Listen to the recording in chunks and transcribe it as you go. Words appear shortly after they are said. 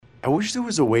I wish there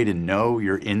was a way to know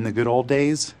you're in the good old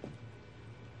days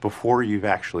before you've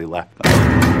actually left them.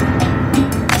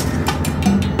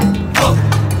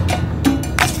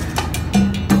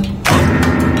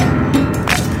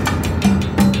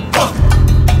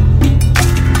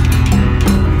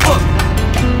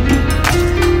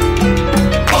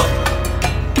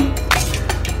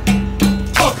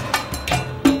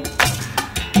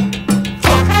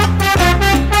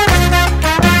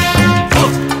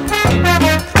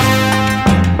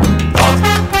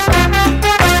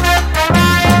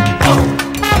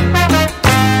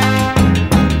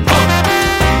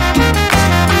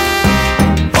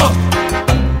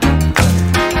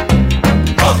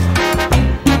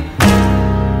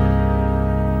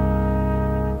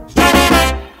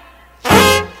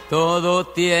 Todo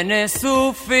tiene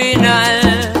su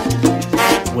final.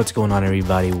 What's going on,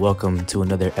 everybody? Welcome to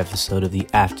another episode of the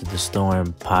After the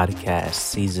Storm podcast,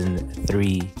 season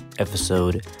 3,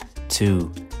 episode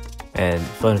 2. And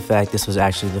fun fact, this was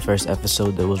actually the first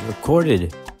episode that was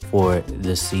recorded for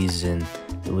the season.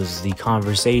 It was the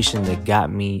conversation that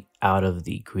got me out of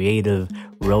the creative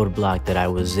roadblock that I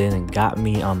was in and got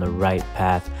me on the right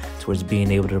path towards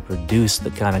being able to produce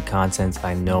the kind of content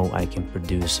I know I can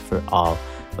produce for all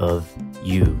of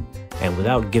you. And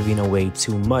without giving away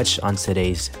too much on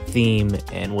today's theme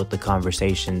and what the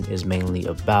conversation is mainly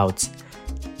about,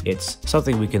 it's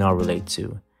something we can all relate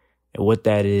to. And what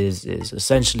that is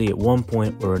essentially at one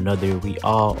point or another, we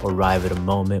all arrive at a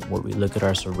moment where we look at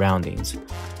our surroundings,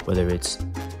 whether it's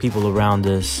people around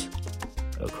us,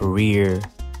 a career,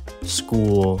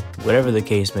 school, whatever the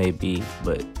case may be,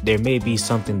 but there may be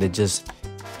something that just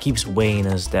keeps weighing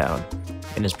us down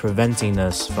and is preventing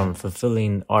us from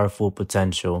fulfilling our full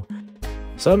potential.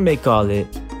 Some may call it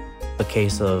a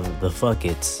case of the fuck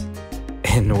it's.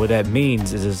 And what that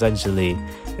means is essentially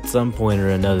at some point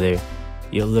or another,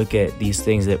 you'll look at these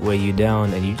things that weigh you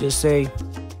down and you just say,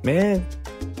 man,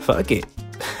 fuck it.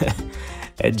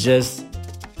 And just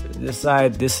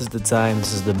decide this is the time,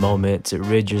 this is the moment to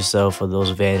rid yourself of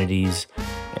those vanities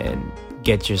and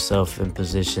get yourself in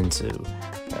position to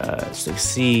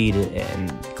succeed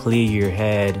and clear your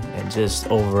head and just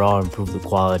overall improve the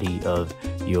quality of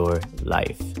your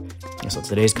life. And so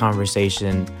today's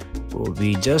conversation will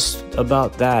be just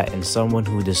about that, and someone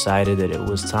who decided that it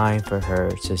was time for her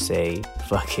to say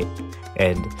fuck it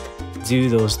and do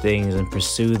those things and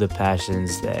pursue the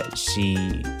passions that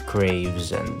she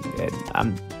craves.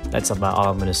 And that's about all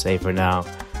I'm going to say for now.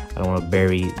 I don't want to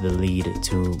bury the lead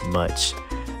too much.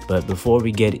 But before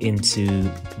we get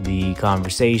into the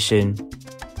conversation,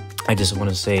 I just want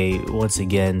to say once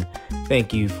again,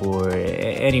 thank you for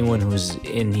anyone who's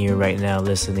in here right now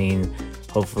listening.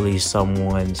 Hopefully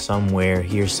someone somewhere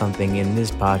hears something in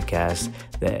this podcast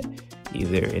that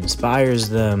either inspires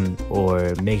them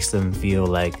or makes them feel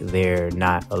like they're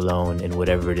not alone in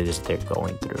whatever it is they're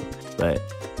going through. But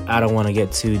I don't want to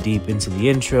get too deep into the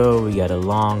intro. We got a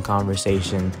long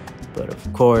conversation. But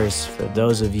of course, for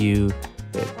those of you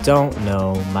that don't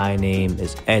know, my name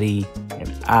is Eddie, and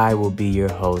I will be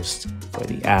your host for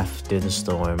the After the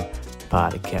Storm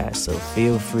podcast. So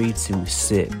feel free to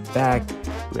sit back,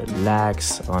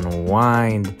 relax,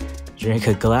 unwind, drink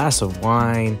a glass of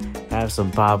wine, have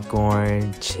some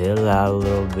popcorn, chill out a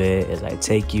little bit as I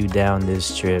take you down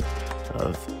this trip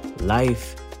of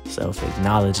life,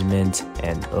 self-acknowledgement,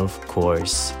 and of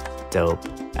course,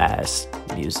 dope-ass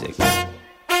music.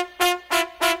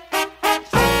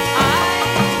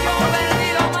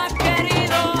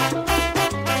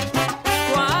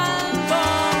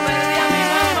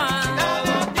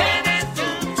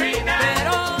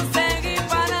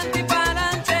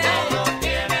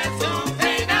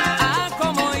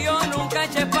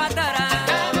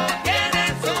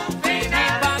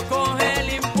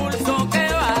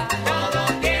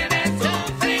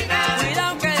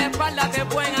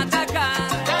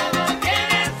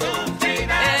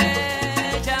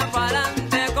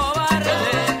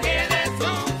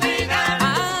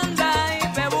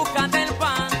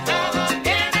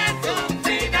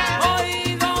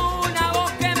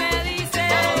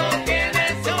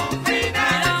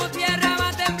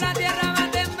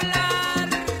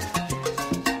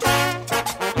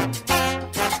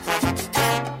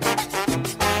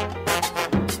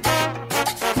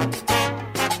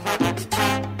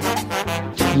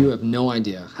 You have no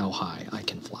idea how high I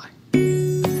can fly.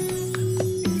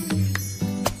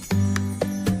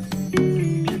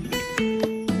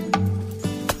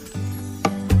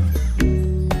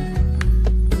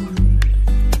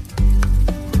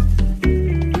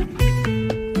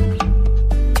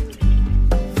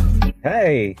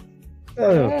 Hey.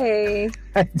 Oh. Hey.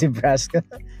 Hi, Dubraska.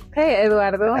 Hey,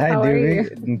 Eduardo. Hi, How are you?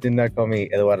 Do not call me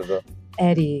Eduardo.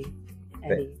 Eddie.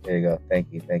 There you go. Thank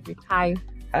you. Hi.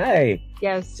 Hi.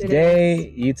 Yes,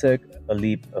 Today, you took a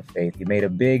leap of faith. You made a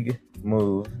big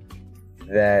move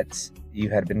that you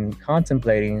had been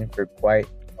contemplating for quite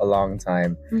a long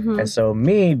time. Mm-hmm. And so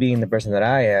me, being the person that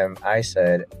I am, I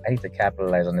said, I need to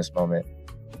capitalize on this moment.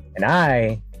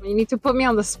 And You need to put me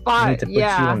on the spot. need to put you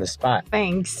on the spot.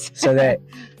 Thanks. So that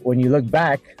when you look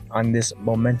back on this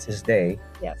momentous day,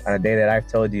 Yes. on a day that I've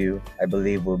told you, I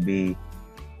believe will be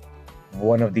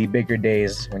one of the bigger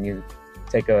days when you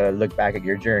take a look back at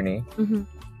your journey, Mm-hmm.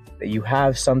 that you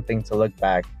have something to look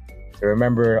back to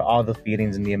remember all the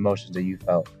feelings and the emotions that you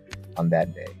felt on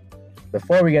that day.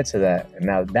 Before we get to that, and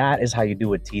now that is how you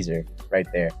do a teaser right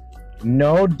there.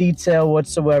 No detail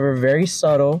whatsoever, very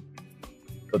subtle,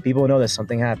 but people know that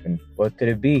something happened. What could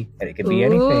it be? And it could be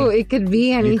anything. Ooh, it could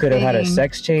be anything. You could have had a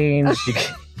sex change.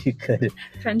 You could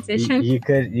transition. You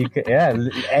could. Yeah.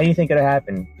 Anything could have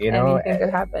happened. You know. Anything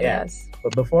could happen. Yeah. Yes.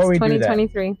 But before we do that,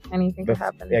 2023. Anything could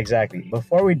happen. Exactly.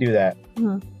 Before we do that,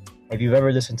 Mhm. if you've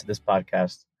ever listened to this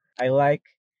podcast, I like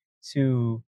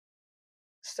to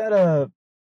set a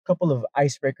couple of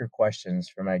icebreaker questions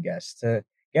for my guests to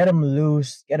get them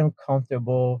loose, get them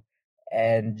comfortable,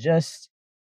 and just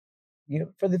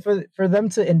for them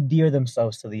to endear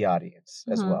themselves to the audience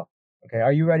as Mhm. well. Okay,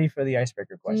 are you ready for the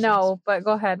icebreaker questions? No, but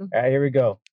go ahead. All right, here we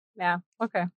go. Yeah.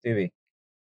 Okay. Doobie.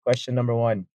 Question number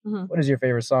 1. Mhm. What is your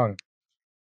favorite song?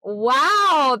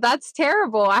 Wow, that's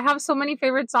terrible. I have so many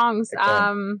favorite songs. Pick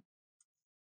one.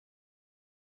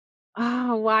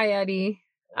 Why, Eddie?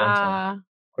 One song.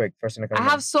 Quick, first thing that comes I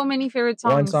have so many favorite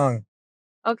songs. One song.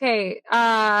 Okay.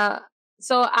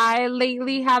 So I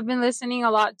lately have been listening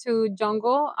a lot to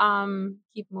Jungle.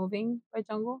 Keep Moving by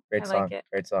Jungle. Great I song. like it.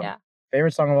 Great song. Yeah.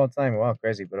 Favorite song of all time. Wow,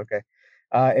 crazy, but okay.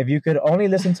 If you could only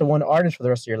listen to one artist for the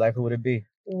rest of your life, who would it be?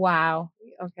 Wow.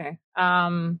 Okay.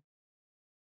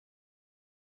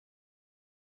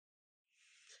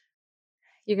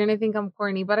 You're gonna think I'm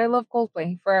corny, but I love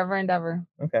Coldplay forever and ever.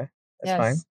 Okay, that's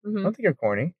fine. I Mm-hmm. don't think you're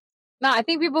corny. No, I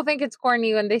think people think it's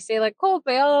corny when they say like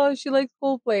Coldplay. Oh, she likes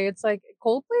Coldplay. It's like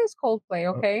Coldplay is Coldplay,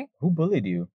 okay? Who bullied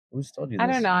you? Who's told you this?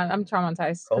 I don't know. I'm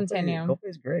traumatized. Continue.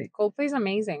 Coldplay's great. Coldplay's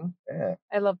amazing. Yeah.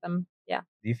 I love them. Yeah.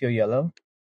 Do you feel yellow?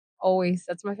 Always.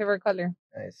 That's my favorite color.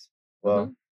 Nice.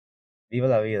 Well, viva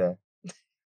la vida.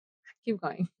 Keep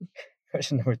going.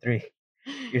 Question number 3.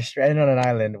 You're stranded on an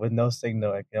island with no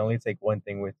signal and can only take one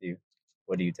thing with you.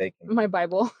 What are you taking? My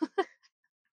Bible.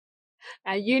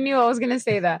 You knew I was gonna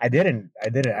say that. I didn't.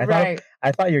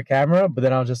 I thought your camera, but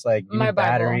then I was just like, you My need Bible.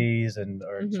 batteries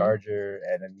or charger,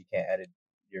 and then you can't edit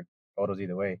your photos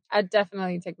either way. I'd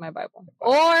definitely take my Bible.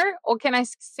 Or can I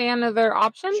say another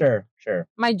option? Sure.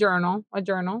 My journal. A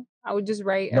journal. I would just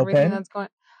write No everything pen? that's going.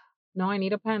 No, I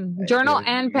need a pen. Journal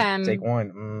and pen. Take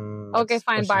one. Okay, that's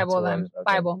fine. pushing Bible too then.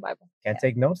 hard. Okay. Bible. Can't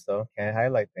take notes though. Can't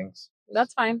highlight things.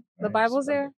 That's fine. The Nice. Bible's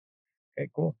there. Okay,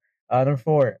 cool. Number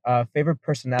 4. Favorite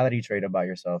personality trait about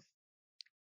yourself?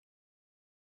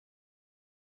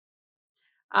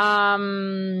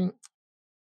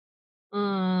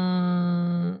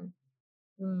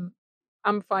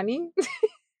 I'm funny.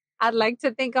 I'd like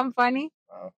to think I'm funny.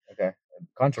 Oh, okay.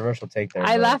 Controversial take there.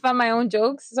 I but- laugh at my own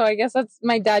jokes, so I guess that's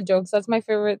my dad jokes. That's my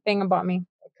favorite thing about me.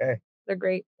 Okay. They're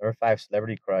great. Number 5,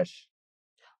 celebrity crush.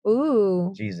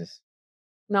 Ooh. Jesus.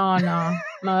 No,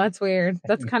 that's weird.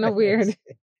 That's kind of weird.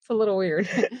 It's a little weird.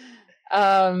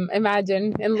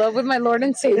 Imagine in love with my Lord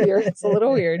and Savior. It's a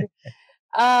little weird.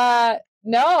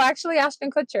 No, actually,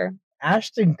 Ashton Kutcher.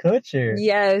 Ashton Kutcher.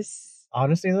 Yes.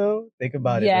 Honestly, though, think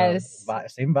about Yes. it. Bro.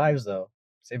 Same vibes, though.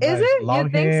 Same Is vibes. it? You Long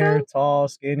think hair, so? tall,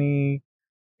 skinny.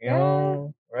 You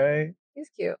know, right? He's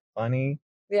cute. Funny.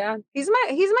 Yeah, he's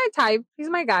my type. He's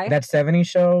my guy. That 70s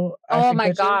show. Oh Ashton my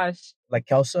Kutcher? gosh. Like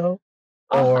Kelso,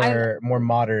 Oh, or more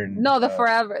modern. No, the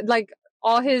forever, like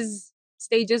all his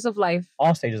stages of life.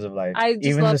 All stages of life. I just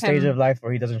Even love the stage him. of life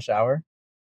where he doesn't shower.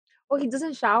 Oh, he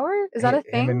doesn't shower? Is that a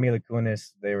thing? Him and Mila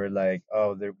Kunis, they were like,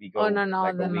 oh, there we go. Oh, no,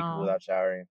 like a then week no. without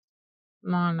showering.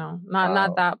 No, not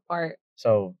Wow. that part.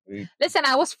 So Listen,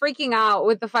 I was freaking out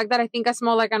with the fact that I think I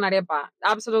smell like an arepa.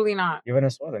 Absolutely not. you're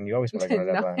Venezuelan. You always feel like an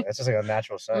No. arepa. That's just like a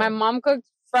natural scent. My mom cooked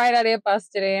fried arepas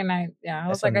today, and I was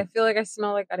That's like, a- I feel like I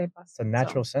smell like arepas. It's a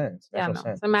natural scent. It's a Yeah, natural no.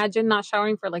 scent. So imagine not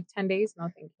showering for like 10 days. No,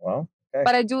 thank you. Well, okay.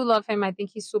 But I do love him. I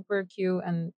think he's super cute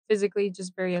and physically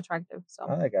just very attractive. So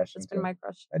I like Ashton that's been too. my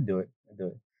crush. I'd do it.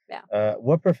 Yeah.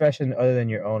 What profession other than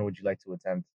your own would you like to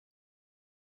attempt?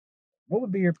 What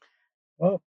would be your?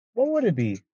 Well, what would it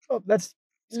be? Oh, let's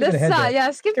skip it ahead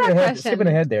there. Skip that question. Skipping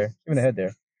ahead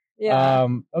there. Yeah.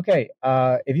 Okay.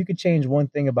 If you could change one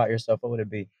thing about yourself, what would it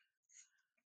be?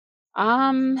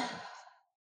 Um,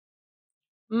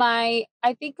 I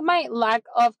think my lack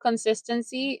of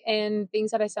consistency in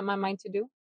things that I set my mind to do.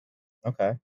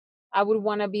 Okay. I would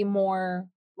want to be more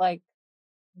like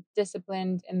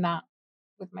disciplined in that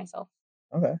with myself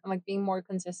Okay. and like being more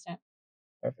consistent.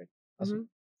 Perfect. Awesome. Mhm.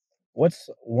 What's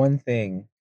one thing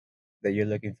that you're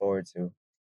looking forward to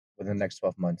within the next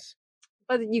 12 months?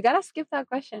 But you gotta skip that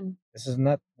question. This is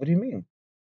not. What do you mean?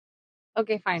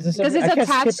 Okay, fine. This is Because it's I can't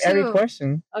skip attached every to.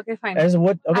 question. Okay, fine. As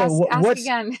what? Okay. Ask What's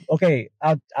again. okay?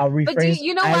 I'll rephrase. But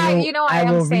you know I why? will, You know why I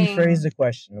I'm will saying. rephrase the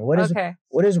question. Okay.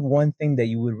 What is one thing that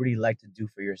you would really like to do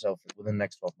for yourself within the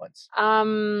next 12 months?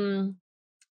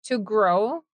 To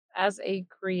grow as a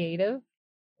creative.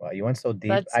 Wow, you went so deep.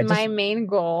 That's my main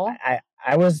goal.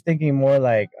 I was thinking more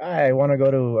like I want to go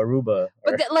to Aruba.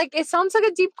 But like it sounds like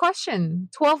a deep question.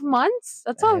 12 months?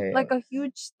 That's like a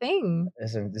huge thing.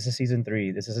 Listen, this is season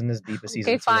 3. This isn't as deep as season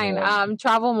 2. Okay, fine.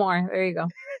 Travel more. There you go.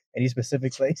 Any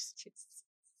specific place?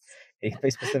 Any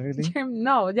place specifically?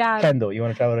 No, yeah. Kendall. You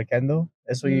want to travel to Kendall?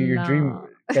 That's what your dream.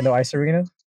 Kendall Ice Arena?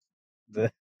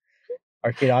 The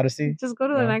Arcade Odyssey? Just go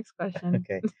to the next question.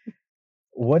 Okay.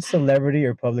 What celebrity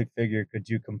or public figure could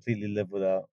you completely live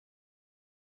without?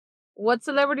 What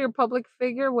celebrity or public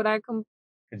figure would I could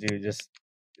you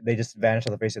they just vanish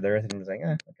off the face of the earth and you're just like,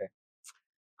 okay.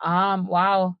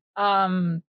 Wow.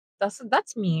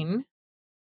 That's mean.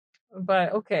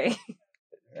 But okay.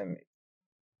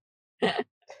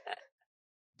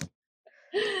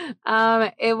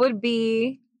 It would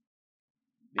be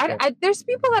there's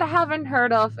people that I haven't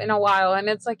heard of in a while, and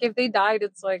it's like if they died,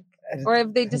 it's like, or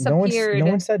if they disappeared. No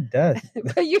one said death.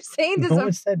 But you're saying this. No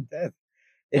one said death.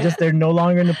 It's just they're no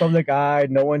longer in the public eye.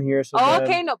 No one hears from them.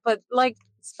 Okay, no, but like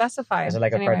specify. Is it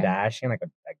like a Kardashian, like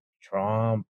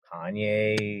Trump,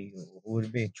 Kanye? Who would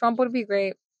it be? Trump would be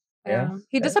great. Yeah.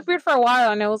 He disappeared for a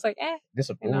while, and it was like,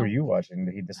 Who were you watching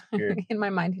that he disappeared? In my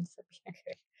mind, he disappeared.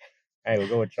 Okay. All right, we'll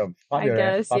go with Trump. Popular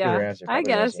answer. I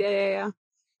guess, yeah.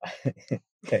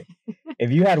 Okay. If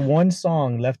you had one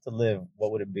song left to live,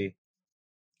 what would it be?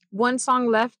 One song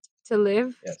left to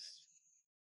live? Yes.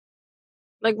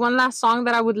 Like one last song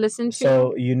that I would listen to.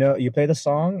 So you play the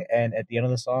song, and at the end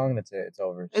of the song, that's it. It's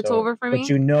over. It's over for me. But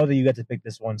you know that you get to pick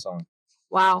this one song.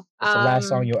 Wow. It's the last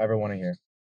song you'll ever want to hear.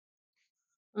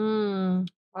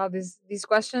 Wow. These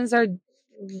questions are.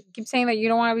 Keep saying that you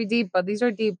don't want to be deep, but these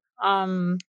are deep.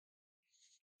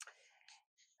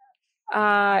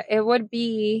 It would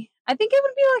be. I think it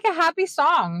would be like a happy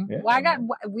song. Yeah.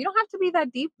 We don't have to be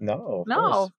that deep. No.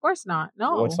 Of course not.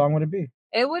 No. What song would it be?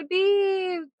 It would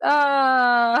be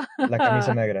La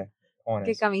camisa negra.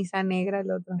 Que camisa negra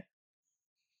el otro.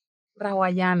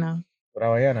 Rawayana.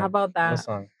 How about that? What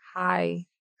song? Hi.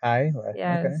 Yes.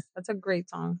 Okay. That's a great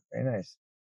song. Very nice.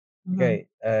 Mm-hmm.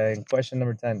 Okay. Question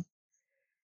number 10.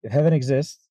 If heaven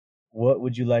exists, what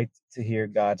would you like to hear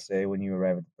God say when you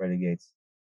arrive at the pearly gates?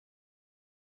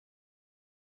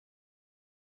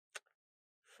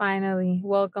 Finally,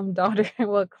 welcome, daughter.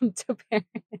 Welcome to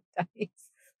paradise.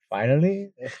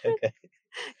 Finally? Okay.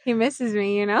 He misses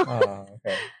me, you know? Oh,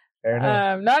 okay. Fair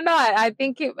enough. No, I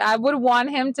think I would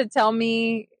want him to tell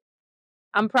me,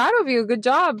 I'm proud of you. Good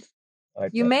job.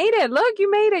 Like you made it. Look, you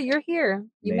made it. You're here.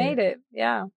 You made it.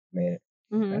 Yeah. Made it.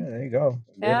 Mm-hmm. Yeah, there you go.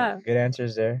 Good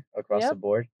answers there across the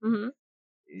board. Mm-hmm.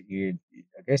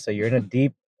 Okay, so you're in a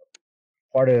deep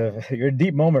you're in a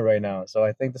deep moment right now. So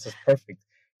I think this is perfect.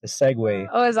 The segue.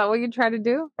 Oh, is that what you try to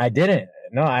do? I didn't.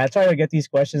 No, I try to get these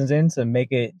questions in to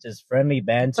make it just friendly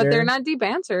banter. But they're not deep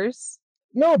answers.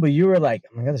 No, but you were like,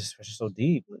 oh my God, this question is so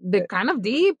deep. They're kind of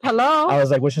deep. Hello. I was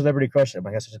like, what's your celebrity crush? Oh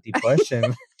my God, such a deep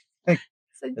question. Like,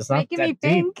 it's not that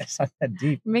deep. It's not that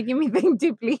deep. Making me think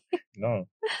deeply. No.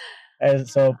 And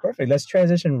so perfect. Let's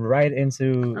transition right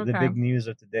into the big news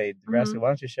of today. Dubraska, why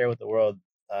don't you share with the world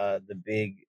the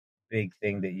big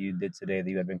thing that you did today that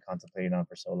you had been contemplating on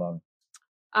for so long?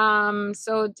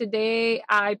 So today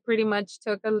I pretty much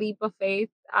took a leap of faith.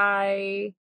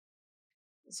 I've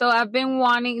been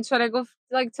wanting. Should I go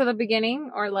like to the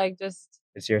beginning or like just?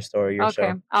 It's your story, your show.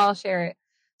 Okay, I'll share it.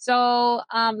 So,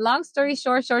 long story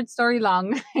short, short story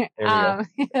long. There we go.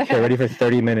 Okay, ready for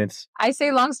 30 minutes. I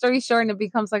say long story short and it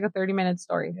becomes like a 30-minute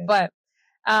story. Yes. But,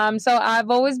 so I've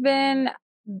always been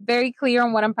very clear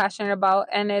on what I'm passionate about.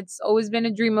 And it's always been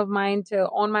a dream of mine to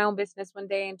own my own business one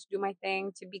day and to do my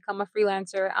thing, to become a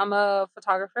freelancer. I'm a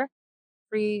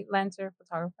freelancer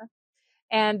photographer.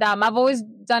 And I've always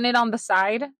done it on the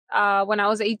side. When I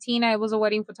was 18, I was a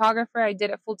wedding photographer. I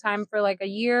did it full time for like a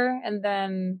year. And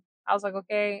then I was like,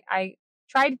 okay, I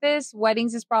tried this.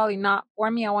 Weddings is probably not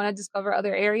for me. I want to discover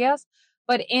other areas.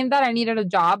 But in that, I needed a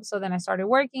job. So then I started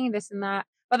working, this and that.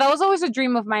 But that was always a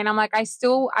dream of mine. I'm like, I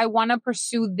want to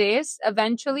pursue this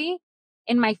eventually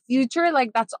in my future.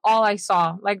 Like, that's all I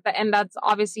saw. Like, and that's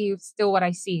obviously still what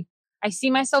I see. I see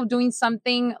myself doing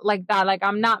something like that. Like,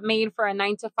 I'm not made for a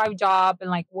 9-to-5 job and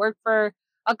like work for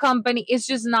a company. It's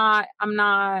just not, I'm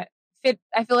not fit.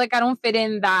 I feel like I don't fit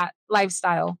in that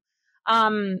lifestyle.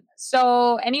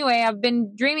 So anyway, I've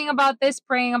been dreaming about this,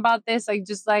 praying about this, like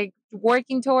just like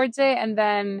working towards it. And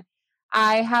then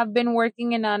I have been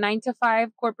working in a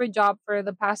 9-to-5 corporate job for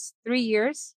the past 3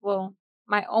 years. Well,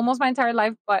 almost my entire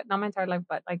life, but not my entire life,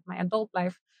 but like my adult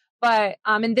life. But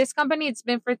in this company, it's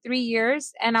been for 3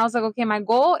 years. And I was like, okay, my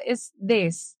goal is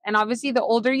this. And obviously, the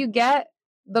older you get,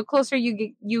 the closer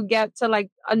you get to like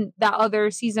that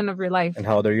other season of your life. And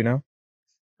how old are you now?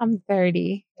 I'm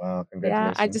 30. Wow,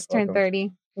 congratulations. Yeah, I just turned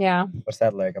 30. Yeah. What's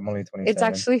that like? I'm only 27. It's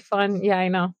actually fun. Yeah, I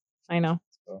know.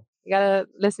 Cool. You gotta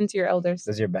listen to your elders.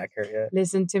 Does your back hurt yet?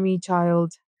 Listen to me,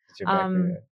 child. Does your back hurt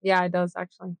yet? Yeah, it does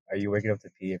actually. Are you waking up to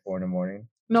pee at 4 a.m?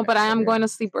 No, but I am going to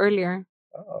sleep earlier.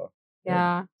 Oh.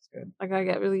 Yeah. That's good. Like I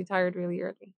get really tired really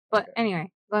early. But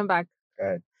anyway, going back. Go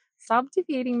ahead. Stop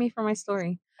deviating me from my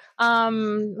story. Let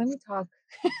me talk.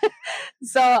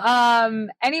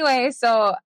 Anyway,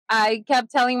 so I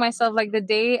kept telling myself like the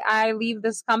day I leave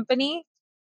this company,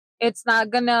 it's not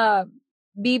gonna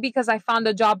be because I found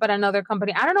a job at another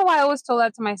company. I don't know why I always told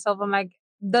that to myself. I'm like,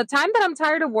 the time that I'm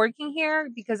tired of working here,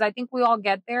 because I think we all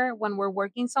get there when we're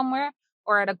working somewhere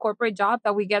or at a corporate job,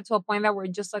 that we get to a point that we're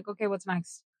just like, okay, what's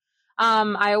next?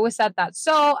 I always said that.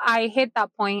 So I hit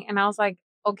that point and I was like,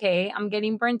 okay, I'm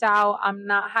getting burnt out. I'm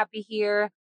not happy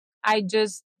here.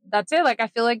 That's it. Like, I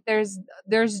feel like there's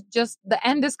just the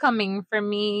end is coming for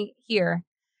me here.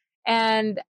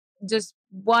 And just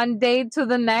one day to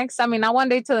the next, I mean, not one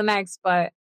day to the next,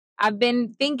 but I've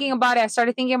been thinking about it. I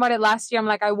started thinking about it last year. I'm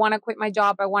like, I want to quit my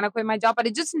job. But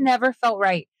it just never felt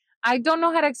right. I don't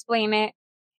know how to explain it.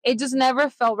 It just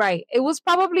never felt right. It was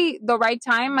probably the right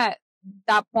time at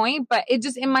that point, but it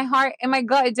just in my heart, in my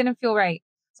gut, it didn't feel right.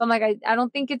 So I'm like, I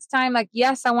don't think it's time. Like,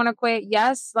 yes, I want to quit.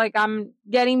 Yes, like I'm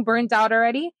getting burnt out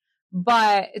already,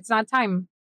 but it's not time.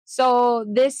 So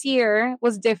this year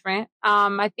was different.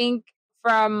 I think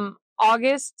from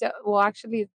August, it's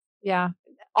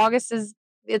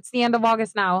the end of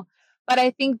August now. But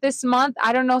I think this month,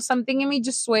 I don't know, something in me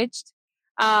just switched.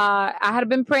 I had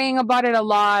been praying about it a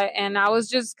lot, and I was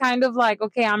just kind of like,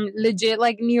 okay, I'm legit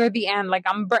like near the end. Like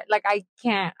I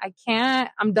can't,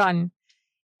 I'm done.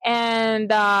 And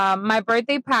my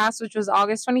birthday passed, which was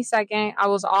August 22nd. I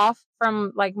was off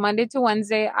from like Monday to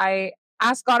Wednesday. I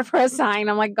asked God for a sign.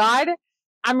 I'm like, God,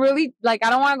 I'm really like, I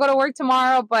don't want to go to work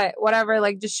tomorrow, but whatever,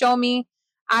 like just show me.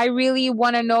 I really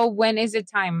want to know, when is it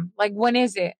time? Like, when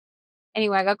is it?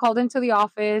 Anyway, I got called into the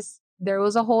office. There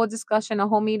was a whole discussion, a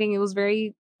whole meeting. It was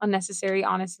very unnecessary,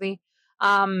 honestly.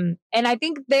 And I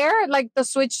think there, like the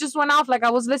switch just went off. Like I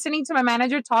was listening to my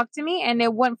manager talk to me and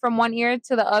it went from one ear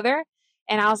to the other.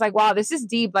 And I was like, wow, this is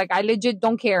deep. Like I legit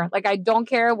don't care. Like I don't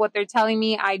care what they're telling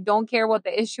me. I don't care what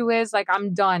the issue is. Like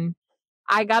I'm done.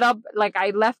 I got up, like I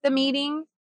left the meeting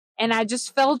and I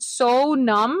just felt so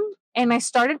numb. And I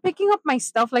started picking up my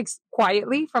stuff like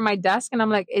quietly from my desk. And I'm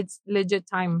like, it's legit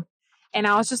time. And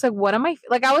I was just like, what am I?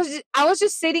 Like, I was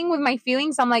just sitting with my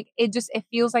feelings. I'm like, it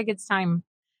feels like it's time.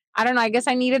 I don't know. I guess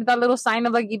I needed that little sign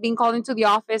of like being called into the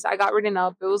office. I got written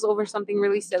up. It was over something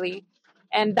really silly.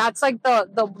 And that's like the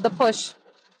push.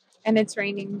 And it's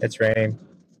raining. It's raining.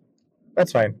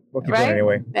 That's fine. We'll keep going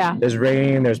anyway. Yeah. There's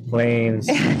rain. There's planes.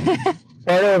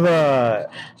 Part of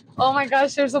oh my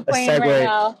gosh, there's a plane right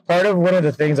now. Part of one of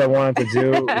the things I wanted to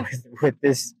do with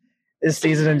this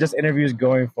season and just interviews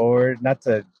going forward, not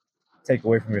to take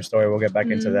away from your story, we'll get back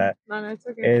into that. No, it's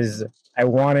okay. Is I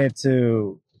wanted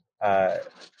to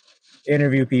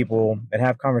interview people and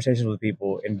have conversations with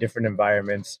people in different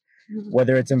environments,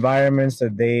 whether it's environments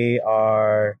that they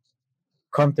are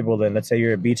comfortable in. Let's say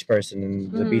you're a beach person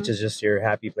and the beach is just your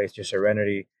happy place, your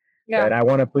serenity. Yeah. And I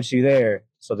want to put you there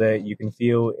so that you can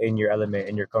feel in your element,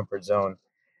 in your comfort zone.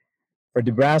 For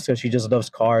Dubraska, she just loves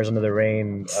cars under the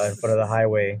rain in front of the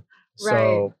highway.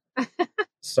 So,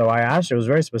 so I asked her, it was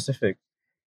very specific.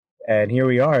 And here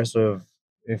we are. So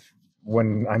if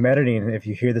when I'm editing, if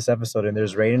you hear this episode and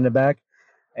there's rain in the back,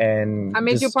 and I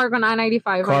made you park on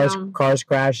I-95 cars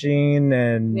crashing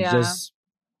and just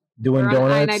doing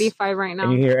donuts. I-95 right now.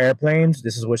 And you hear airplanes,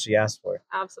 this is what she asked for.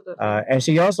 Absolutely. And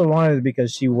she also wanted it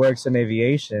because she works in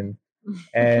aviation.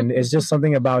 And it's just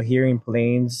something about hearing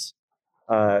planes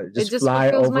just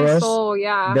fly over us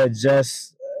that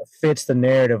just fits the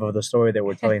narrative of the story that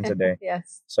we're telling today.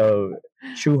 Yes. So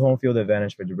true home field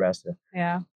advantage for Dubraska.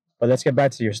 Yeah. But let's get back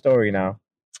to your story now.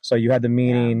 So you had the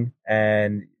meeting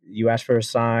and you asked for a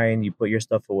sign, you put your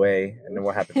stuff away, and then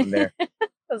what happened from there?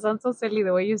 That sounds so silly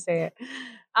the way you say it.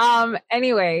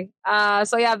 Anyway,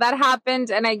 so yeah, that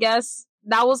happened, and I guess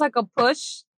that was like a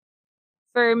push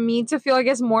for me to feel, I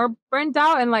guess, more burnt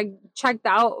out and like checked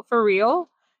out for real.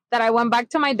 That I went back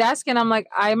to my desk and I'm like,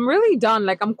 I'm really done.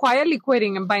 Like I'm quietly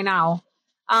quitting and by now.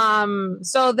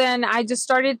 So then I just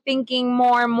started thinking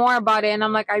more and more about it. And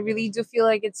I'm like, I really do feel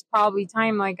like it's probably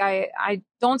time. Like I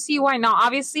don't see why not.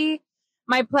 Obviously,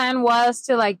 my plan was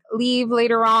to like leave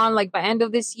later on, like by end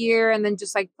of this year, and then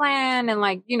just like plan and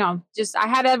like, just I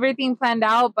had everything planned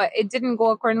out, but it didn't go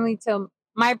accordingly to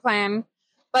my plan.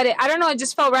 But I don't know, it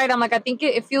just felt right. I'm like, I think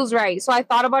it feels right. So I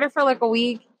thought about it for like a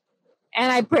week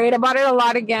and I prayed about it a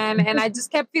lot again. And I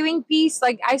just kept feeling peace.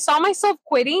 Like I saw myself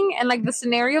quitting, and like the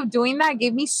scenario of doing that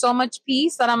gave me so much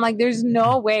peace that I'm like, there's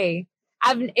no way.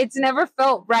 It's never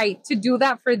felt right to do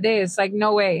that for this. Like,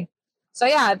 no way. So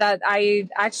yeah, that I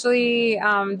actually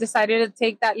decided to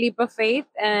take that leap of faith,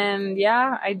 and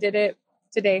yeah, I did it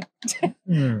today.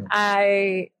 Should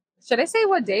I say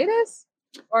what day it is?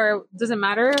 Or does it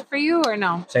matter for you or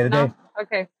no? Say the day.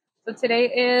 Okay. So today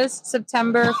is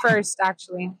September 1st,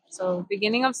 actually. So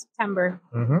beginning of September.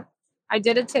 Mm-hmm. I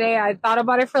did it today. I thought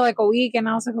about it for like a week, and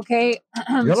I was like, okay,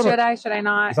 should I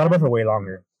not? You thought about it for way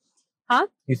longer. Huh?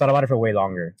 You thought about it for way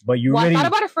longer. But I thought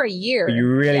about it for a year. But you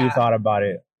really thought about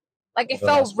it. Like it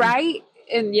felt right.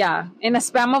 And in a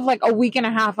span of like a week and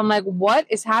a half, I'm like, what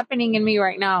is happening in me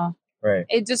right now? Right.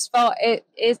 It just felt, it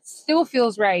still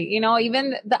feels right.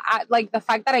 Even the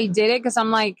fact that I did it, because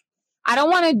I'm like, I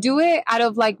don't want to do it out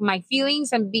of like my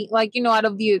feelings and be like, out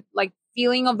of the like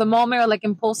feeling of the moment or like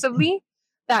impulsively.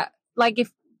 That like,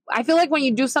 if I feel like when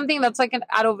you do something that's like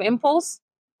out of impulse,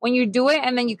 when you do it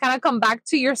and then you kind of come back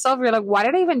to yourself, you're like, why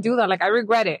did I even do that? Like, I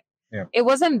regret it. Yeah. It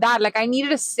wasn't that. Like, I needed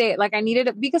to sit. Like, I needed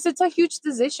it because it's a huge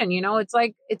decision. It's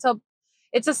like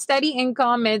it's a steady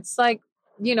income. It's like,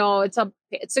 it's a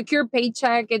secure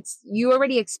paycheck. You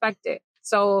already expect it.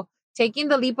 So taking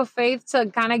the leap of faith to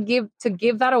kind of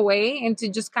give that away and to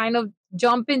just kind of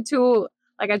jump into,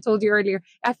 like I told you earlier,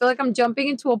 I feel like I'm jumping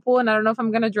into a pool and I don't know if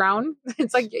I'm going to drown.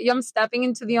 It's like I'm stepping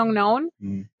into the unknown.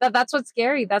 That's what's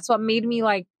scary. That's what made me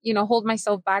like, hold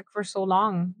myself back for so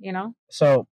long,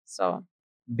 So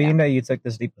being that you took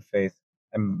this leap of faith,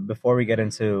 and before we get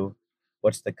into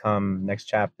what's to come, next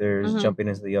chapters, jumping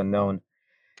into the unknown,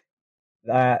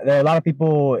 there are a lot of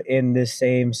people in this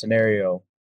same scenario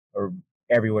or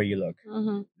everywhere you look,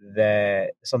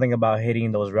 that something about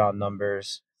hitting those round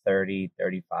numbers, 30,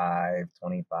 35,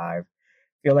 25,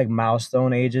 feel like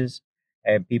milestone ages,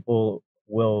 and people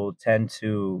will tend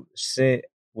to sit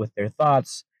with their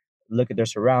thoughts, look at their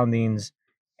surroundings,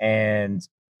 and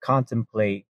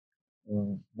contemplate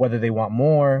whether they want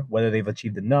more, whether they've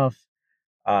achieved enough,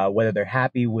 whether they're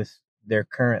happy with their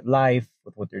current life,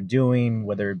 with what they're doing,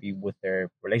 whether it be with their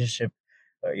relationship,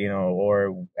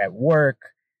 or at work,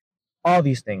 all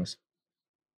these things.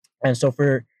 And so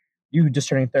for you just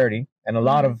turning 30, and a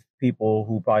lot of people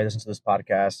who probably listen to this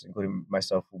podcast, including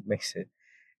myself, who makes it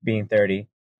being 30,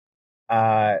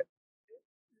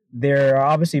 there are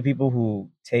obviously people who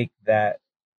take that,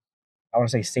 I want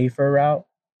to say, safer route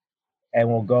and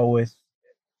will go with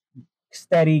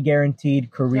steady,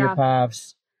 guaranteed career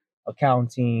paths,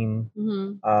 accounting,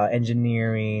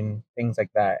 engineering, things like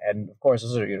that. And of course,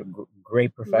 those are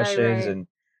great professions, and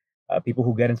people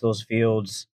who get into those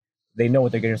fields, they know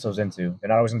what they're getting themselves into. They're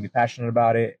not always going to be passionate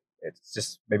about it. It's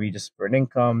just maybe just for an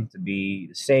income, to be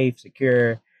safe,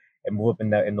 secure, and move up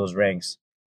in those ranks.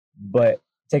 But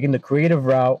taking the creative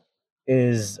route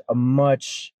is a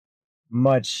much,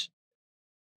 much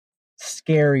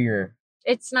scarier.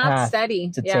 It's not steady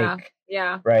to take.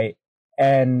 Yeah. Right.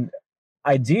 And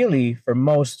ideally, for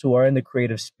most who are in the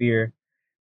creative sphere,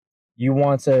 you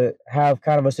want to have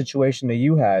kind of a situation that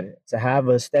you had, to have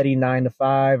a steady 9 to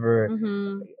 5 or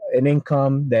an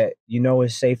income that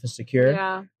is safe and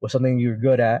secure with something you're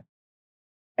good at,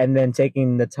 and then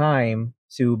taking the time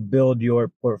to build your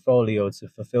portfolio to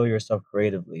fulfill yourself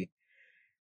creatively.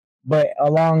 But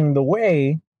along the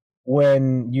way,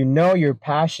 when your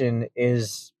passion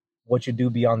is what you do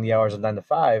beyond the hours of 9 to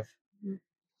 5,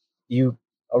 you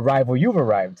arrive where you've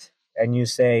arrived and you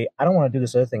say, I don't want to do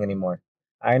this other thing anymore.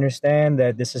 I understand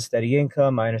that this is steady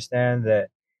income. I understand that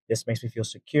this makes me feel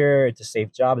secure. It's a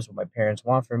safe job. It's what my parents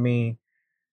want for me.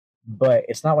 But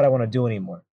it's not what I want to do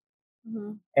anymore.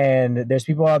 And there's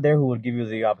people out there who would give you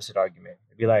the opposite argument.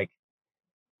 They'd be like,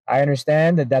 I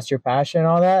understand that that's your passion and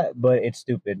all that, but it's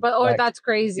stupid. Or that's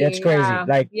crazy. It's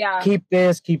crazy. Keep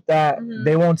this, keep that.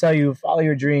 They won't tell you, follow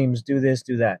your dreams, do this,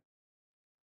 do that.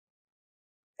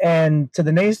 And to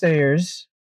the naysayers,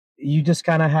 you just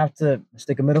kind of have to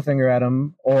stick a middle finger at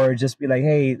them, or just be like,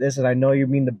 hey, listen, I know you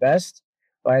mean the best,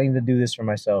 but I need to do this for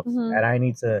myself, and I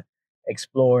need to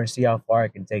explore and see how far I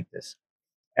can take this.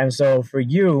 And so for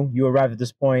you, you arrive at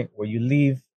this point where you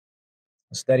leave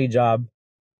a steady job,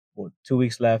 2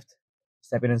 weeks left,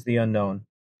 stepping into the unknown.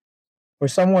 For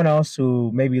someone else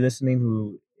who may be listening,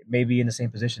 who may be in the same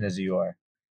position as you are,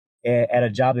 at a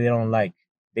job that they don't like,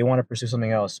 they want to pursue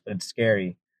something else, but it's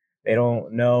scary. They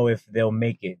don't know if they'll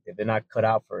make it, if they're not cut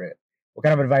out for it. What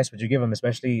kind of advice would you give them,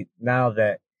 especially now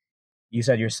that you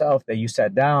said yourself that you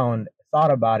sat down, thought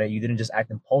about it, you didn't just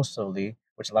act impulsively,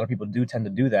 which a lot of people do tend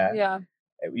to do that. Yeah.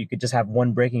 You could just have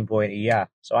one breaking point. Yeah.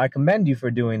 So I commend you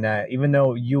for doing that. Even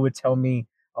though you would tell me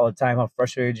all the time how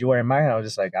frustrated you were, in my head, I was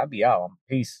just like, I'll be out.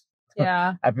 Peace.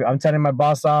 Yeah. I'm telling my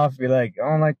boss off. You're like, I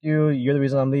don't like you. You're the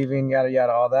reason I'm leaving, yada,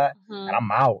 yada, all that. And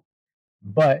I'm out.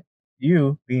 But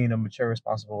you, being a mature,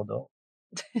 responsible adult,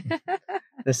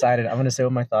 decided I'm going to sit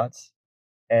with my thoughts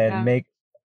and make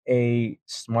a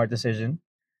smart decision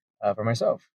for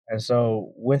myself. And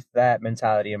so with that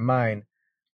mentality in mind,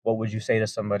 what would you say to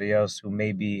somebody else who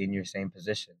may be in your same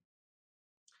position?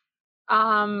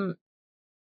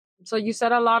 So you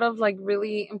said a lot of like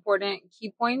really important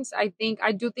key points. I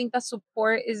do think that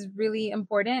support is really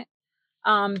important.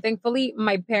 Thankfully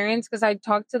my parents, because I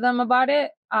talked to them about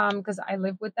it, because I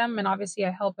live with them and obviously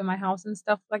I help in my house and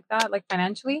stuff like that, like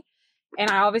financially. And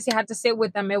I obviously had to sit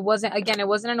with them. It wasn't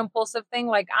an impulsive thing.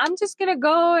 Like, I'm just going to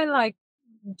go and like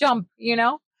jump, you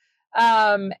know?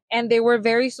 And they were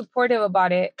very supportive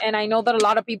about it. And I know that a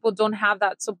lot of people don't have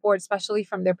that support, especially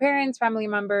from their parents, family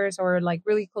members, or like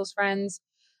really close friends.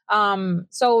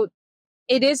 So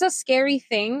it is a scary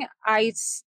thing. I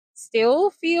still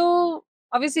feel,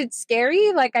 obviously it's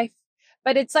scary.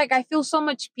 But it's like, I feel so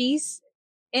much peace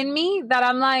in me that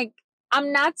I'm like,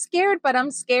 I'm not scared, but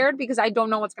I'm scared because I don't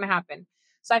know what's going to happen.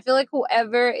 So I feel like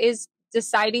whoever is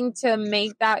deciding to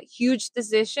make that huge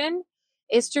decision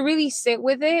is to really sit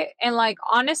with it. And like,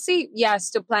 honestly, yes,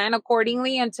 to plan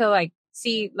accordingly and to like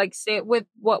sit with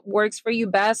what works for you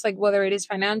best, like whether it is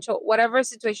financial, whatever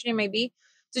situation it may be,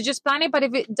 to just plan it. But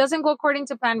if it doesn't go according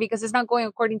to plan, because it's not going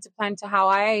according to plan to how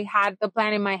I had the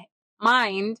plan in my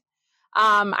mind,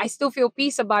 I still feel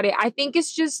peace about it. I think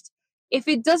it's just, if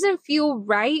it doesn't feel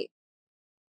right,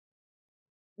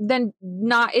 then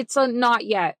it's a not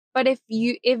yet. But if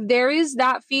there is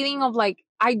that feeling of like,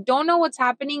 I don't know what's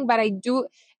happening, but I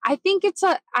think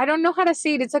I don't know how to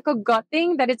say it. It's like a gut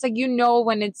thing that it's like, you know,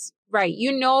 when it's right,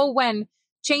 you know, when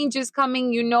change is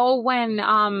coming, you know, when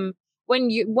a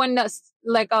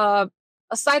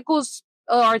cycle's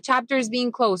or chapter is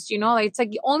being closed, you know, like, it's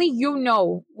like only you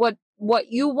know what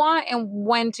you want and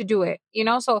when to do it, you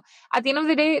know? So at the end of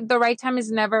the day, the right time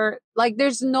is never, like,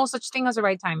 there's no such thing as a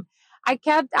right time. I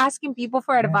kept asking people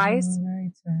for advice.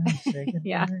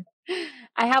 Yeah.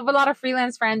 I have a lot of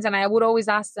freelance friends and I would always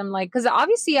ask them, like, because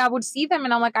obviously I would see them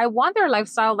and I'm like, I want their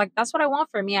lifestyle. Like, that's what I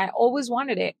want for me. I always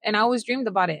wanted it and I always dreamed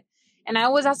about it. And I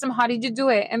always ask them, how did you do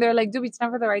it? And they're like, dude, it's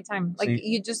never the right time. Like,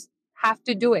 you just have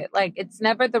to do it. Like, it's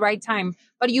never the right time,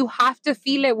 but you have to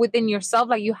feel it within yourself.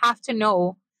 Like, you have to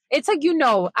know. It's like, you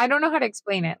know, I don't know how to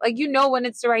explain it. Like, you know, when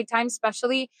it's the right time,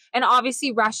 especially, and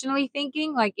obviously rationally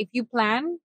thinking, like, if you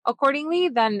plan accordingly,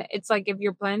 then it's like, if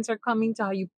your plans are coming to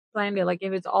how you planned it, like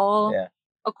if it's all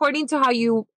according to how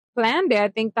you planned it, I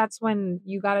think that's when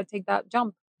you got to take that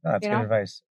jump. No, that's good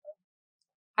advice.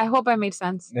 I hope I made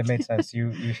sense. It made sense.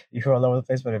 You were all over the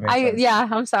place, but it made sense. Yeah,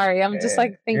 I'm sorry. I'm just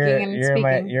like thinking and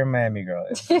speaking. You're a Miami girl.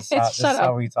 This is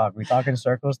how we talk. We talk in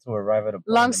circles to arrive at a point.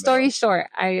 Long story short,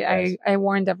 I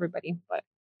warned everybody, but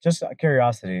just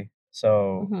curiosity.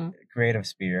 So creative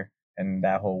sphere and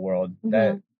that whole world.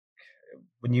 That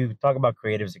when you talk about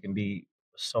creatives, it can be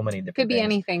so many different things. Could be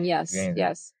anything. Yes.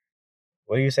 Yes.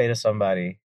 What do you say to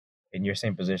somebody in your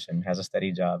same position, has a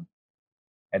steady job,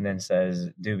 and then says,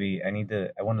 Doobie,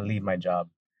 I want to leave my job.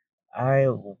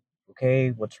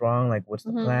 Okay, what's wrong? Like, what's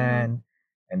the plan?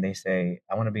 And they say,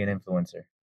 I want to be an influencer.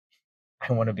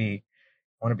 I want to be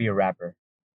a rapper.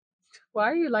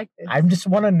 Why are you like this? I just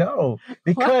want to know,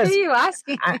 because why are you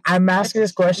asking? I'm asking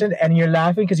this question and you're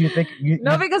laughing because you think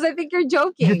because I think you're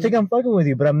joking. You think I'm fucking with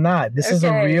you, but I'm not. This is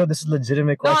a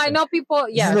legitimate question. No, I know people.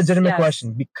 This is a legitimate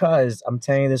question, because I'm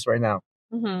telling you this right now.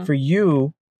 For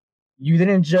you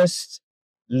didn't just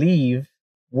leave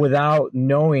without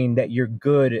knowing that you're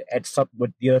good at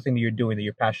what the other thing that you're doing that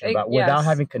you're passionate about, without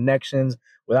having connections,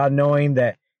 without knowing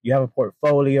that you have a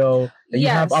portfolio, that you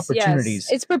have opportunities.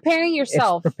 It's preparing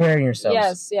yourself.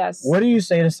 Yes. What do you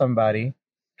say to somebody?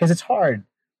 Because it's hard.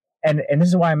 And this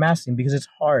is why I'm asking, because it's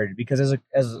hard. Because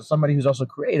as somebody who's also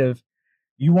creative,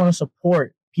 you want to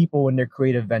support people in their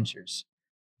creative ventures.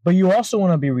 but you also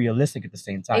want to be realistic at the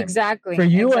same time. Exactly. For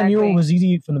you, I knew it exactly. was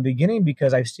easy from the beginning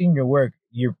because I've seen your work.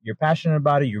 You're passionate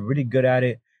about it. You're really good at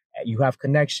it. You have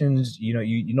connections. You know,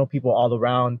 you know people all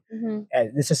around. Mm-hmm.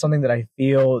 And this is something that I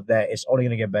feel that it's only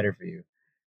going to get better for you.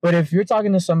 But if you're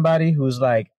talking to somebody who's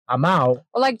like, I'm out,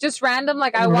 Or like just random,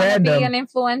 like I want to be Random. an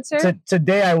influencer.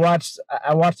 Today I watched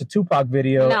a Tupac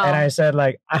video No. and I said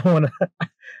like I want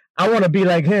to be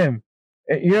like him.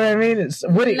 You know what I mean?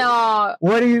 No.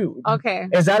 What do you? Okay.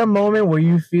 Is that a moment where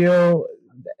you feel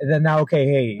that now? Okay,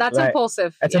 hey, That's like,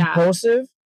 impulsive. That's yeah. impulsive,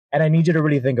 and I need you to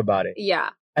really think about it. Yeah.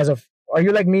 Are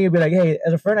you like me? You'd be like, hey,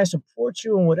 as a friend, I support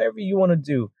you in whatever you want to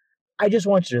do. I just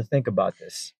want you to think about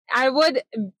this. I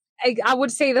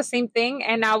would say the same thing,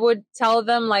 and I would tell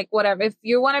them like, whatever. If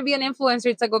you want to be an influencer,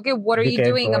 it's like, okay, what are you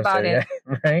doing about it?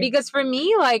 Yeah, right? Because for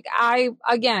me, like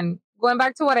again, going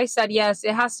back to what I said, yes,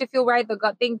 it has to feel right, the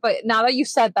gut thing. But now that you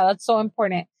said that, that's so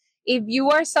important. If you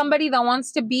are somebody that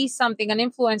wants to be something, an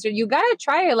influencer, you gotta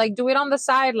try it. Like do it on the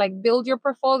side, like build your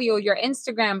portfolio, your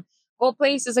Instagram, go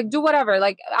places, like do whatever.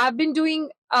 Like I've been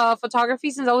doing photography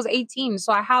since I was 18.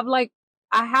 So I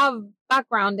have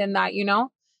background in that, you know?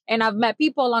 And I've met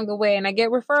people along the way and I get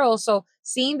referrals. So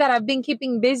seeing that I've been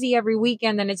keeping busy every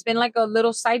weekend and it's been like a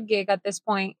little side gig at this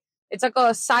point. It's like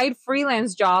a side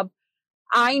freelance job.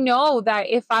 I know that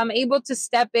if I'm able to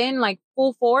step in like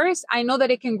full force, I know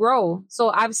that it can grow. So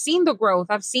I've seen the growth.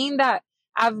 I've seen that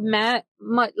I've met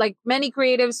like many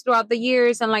creatives throughout the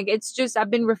years. And like, it's just, I've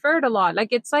been referred a lot. Like,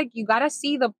 it's like, you got to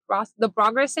see the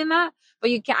progress in that,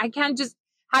 but I can't just,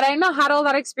 had I not had all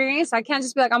that experience, I can't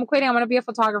just be like, I'm quitting. I'm going to be a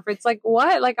photographer. It's like,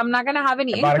 what? Like, I'm not going to have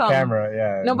any income. Bought a camera,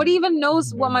 yeah. Nobody even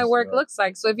knows what my work looks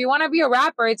like. So if you want to be a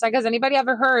rapper, it's like, has anybody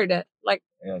ever heard like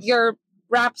your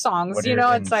rap songs? You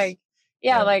know, it's like,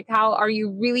 yeah, like how are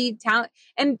you really talented?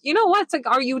 And you know what? It's like,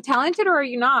 are you talented or are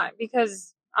you not?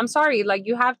 Because I'm sorry, like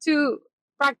you have to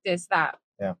practice that.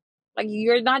 Yeah. Like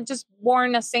you're not just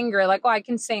born a singer. Like, oh, I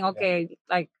can sing. Okay. Yeah.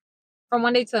 Like from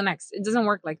one day to the next. It doesn't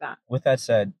work like that. With that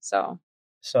said,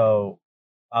 so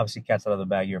obviously cat's out of the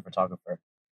bag, you're a photographer.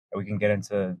 And we can get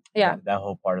into that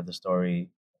whole part of the story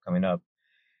coming up.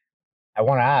 I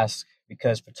want to ask,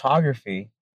 because photography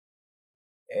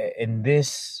in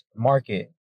this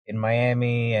market in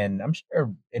Miami, and I'm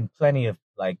sure in plenty of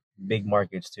like big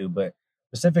markets too, but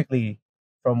specifically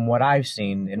from what I've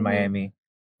seen in Miami,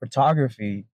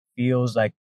 photography feels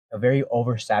like a very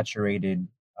oversaturated,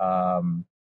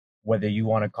 whether you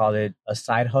want to call it a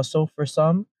side hustle for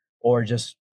some or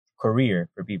just career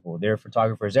for people. There are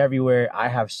photographers everywhere. I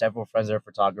have several friends that are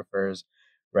photographers,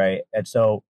 right? And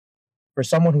so for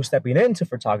someone who's stepping into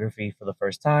photography for the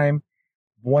first time,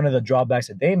 one of the drawbacks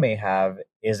that they may have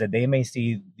is that they may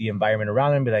see the environment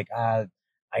around them and be like, I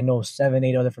know 7,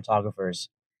 8 other photographers.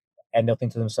 And they'll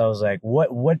think to themselves, like,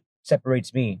 what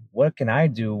separates me? What can I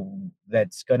do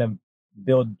that's going to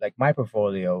build like my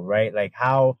portfolio, right? Like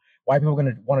why are people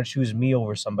going to want to choose me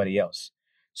over somebody else?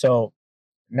 So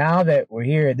now that we're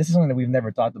here, this is something that we've never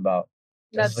talked about.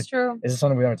 That's true. This is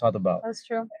something we've never talked about. That's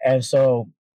true. And so,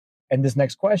 and this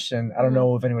next question, I don't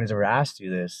know if anybody's ever asked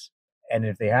you this. And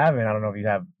if they haven't, I don't know if you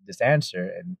have this answer,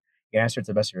 and you can answer it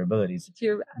to the best of your abilities.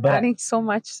 You're adding so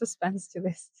much suspense to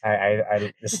this.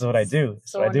 I this is what I do.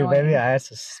 This is what I do, annoying. baby. I add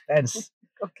suspense.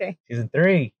 Okay. Season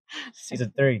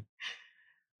 3.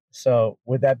 So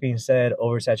with that being said,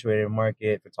 oversaturated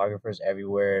market, photographers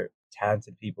everywhere,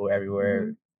 talented people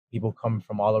everywhere. People come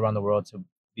from all around the world to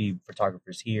be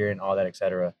photographers here and all that,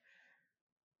 etc.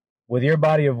 With your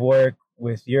body of work,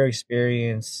 with your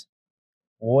experience,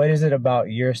 what is it about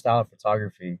your style of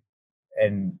photography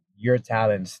and your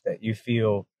talents that you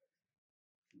feel,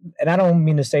 and I don't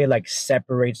mean to say like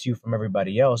separates you from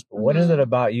everybody else, but what is it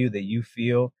about you that you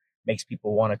feel makes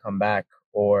people want to come back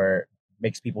or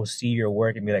makes people see your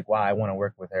work and be like, wow, I want to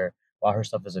work with her. Wow, her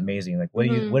stuff is amazing. Like,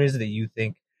 what is it that you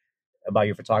think about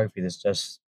your photography that's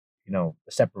just,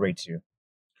 separates you?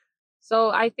 So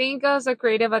I think as a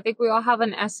creative, I think we all have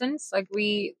an essence. Like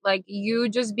you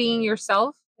just being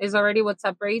yourself is already what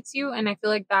separates you. And I feel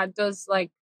like that does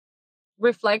like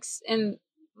reflects in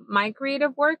my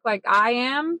creative work. Like I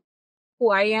am who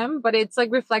I am, but it's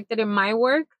like reflected in my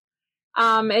work.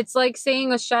 It's like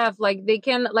saying a chef, like they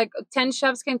can, like 10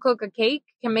 chefs can cook a cake,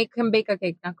 can bake a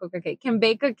cake, not cook a cake, can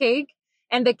bake a cake,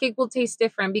 and the cake will taste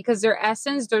different because their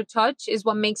essence, their touch is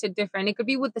what makes it different. It could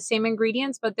be with the same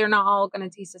ingredients, but they're not all going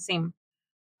to taste the same.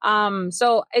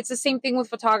 So it's the same thing with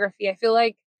photography. I feel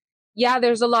like, yeah,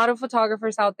 there's a lot of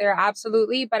photographers out there,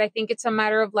 absolutely, but I think it's a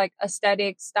matter of like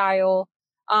aesthetic, style.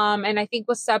 And I think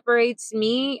what separates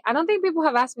me, I don't think people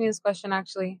have asked me this question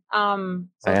actually. So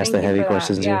I ask the heavy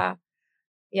questions. Yeah.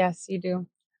 Yes, you do.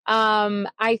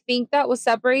 I think that what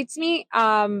separates me,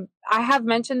 I have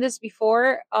mentioned this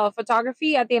before,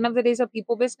 photography at the end of the day is a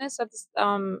people business,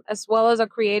 as well as a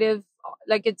creative,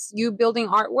 like it's you building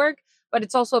artwork, but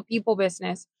it's also a people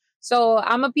business. So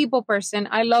I'm a people person.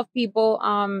 I love people.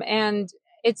 And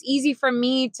it's easy for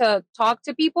me to talk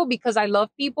to people because I love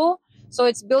people. So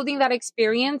it's building that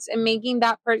experience and making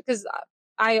that because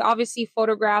I obviously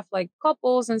photograph like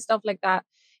couples and stuff like that.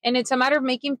 And it's a matter of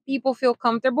making people feel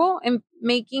comfortable and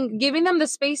giving them the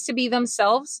space to be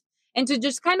themselves and to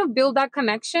just kind of build that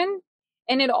connection.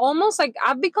 And it almost like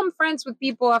I've become friends with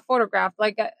people I photograph.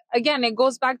 Like, again, it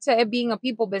goes back to it being a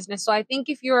people business. So I think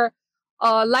if you're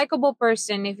a likable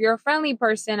person, if you're a friendly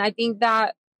person, I think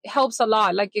that helps a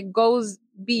lot. Like it goes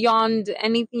beyond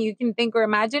anything you can think or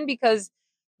imagine, because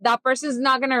that person's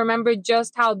not going to remember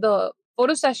just how the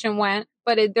photo session went,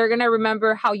 but they're going to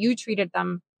remember how you treated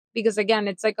them. Because again,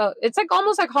 it's like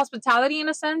almost like hospitality in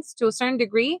a sense to a certain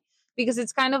degree, because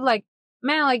it's kind of like,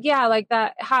 man, like, yeah, like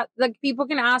that, like people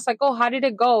can ask like, oh, how did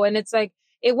it go? And it's like,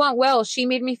 it went well. She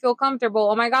made me feel comfortable.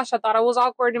 Oh my gosh, I thought I was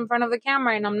awkward in front of the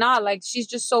camera and I'm not. Like, she's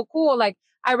just so cool. Like,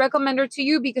 I recommend her to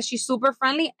you because she's super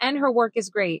friendly and her work is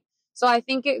great. So I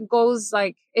think it goes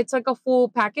like, it's like a full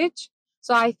package.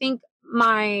 So I think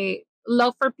my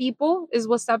love for people is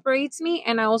what separates me.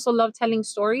 And I also love telling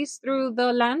stories through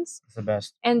the lens. It's the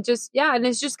best. And just, yeah, and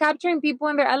it's just capturing people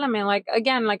in their element. Like,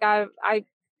 again, like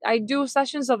I do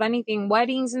sessions of anything,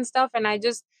 weddings and stuff. And I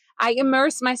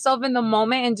immerse myself in the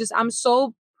moment and just, I'm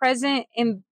so present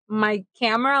in my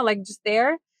camera, like just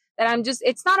there, that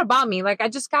it's not about me. Like I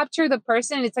just capture the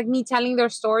person. It's like me telling their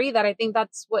story, that I think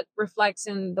that's what reflects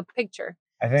in the picture.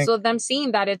 I think so them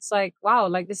seeing that, it's like, wow,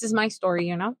 like this is my story,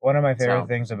 you know? One of my favorite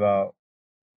things about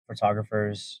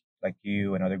photographers like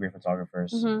you and other great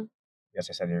photographers, yes,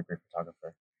 I said you're a great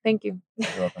photographer. Thank you. You're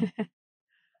welcome.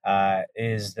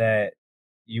 Is that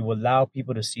you allow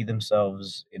people to see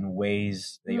themselves in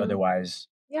ways they otherwise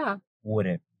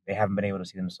wouldn't. They haven't been able to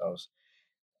see themselves.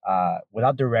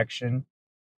 Without direction,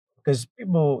 because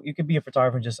you could be a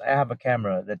photographer and just, I have a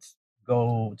camera, let's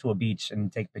go to a beach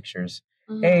and take pictures.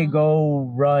 Hey, go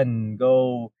run,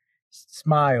 go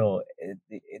smile.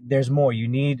 There's more. You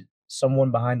need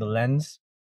someone behind the lens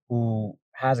who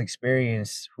has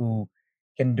experience, who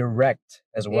can direct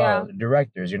as well.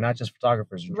 Directors, you're not just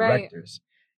photographers, you're directors.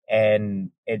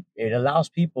 And it allows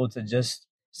people to just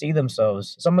see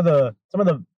themselves. Some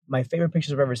of my favorite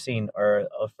pictures I've ever seen are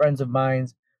of friends of mine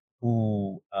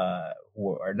who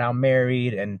are now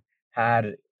married and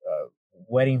had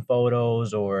wedding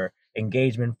photos or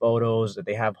engagement photos that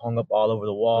they have hung up all over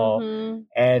the wall.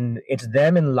 And it's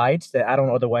them in lights that I don't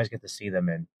otherwise get to see them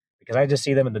in, because I just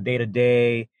see them in the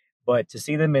day-to-day. But to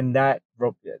see them in that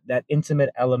intimate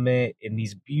element in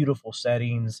these beautiful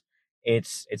settings,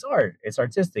 it's art. It's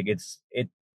artistic.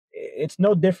 It's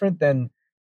no different than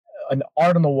an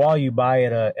art on the wall you buy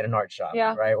at an art shop,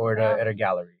 right? Or at a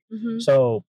gallery.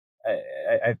 So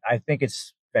I think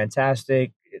it's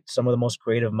fantastic. Some of the most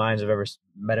creative minds I've ever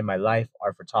met in my life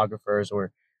are photographers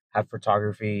or have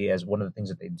photography as one of the things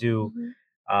that they do.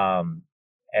 And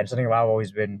something I've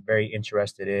always been very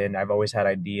interested in. I've always had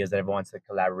ideas that I've wanted to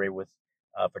collaborate with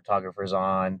photographers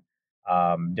on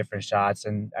different shots.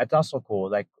 And that's also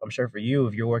cool. Like, I'm sure for you,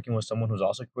 if you're working with someone who's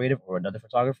also creative or another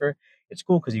photographer, it's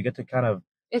cool because you get to kind of,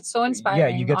 it's so inspiring. Yeah,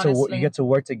 you get to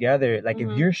work together. Like if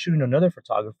you're shooting another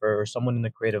photographer or someone in the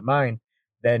creative mind,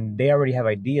 then they already have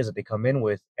ideas that they come in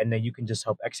with, and then you can just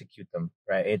help execute them,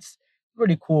 right? It's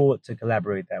really cool to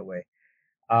collaborate that way.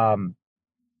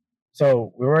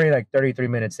 So we're already like 33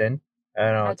 minutes in.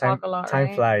 I don't know. Talk a lot,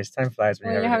 time flies. Time flies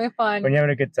when you're having fun. When you're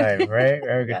having a good time, right? We're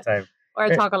having a good time. Or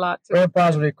I talk a lot too. We're gonna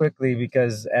pause really quickly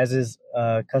because, as is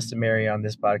customary on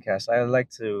this podcast, I like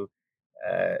to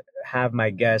have my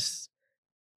guests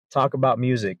talk about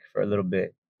music for a little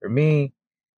bit. For me,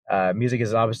 music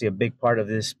is obviously a big part of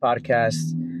this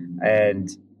podcast, and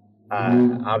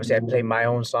obviously I play my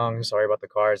own songs. Sorry about the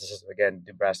cars. This is again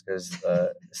Dubraska's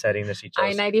setting that she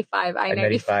chose.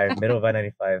 I-95, middle of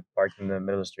I-95, parked in the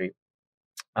middle of the street.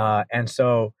 And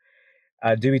so,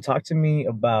 Dewey, talk to me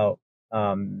about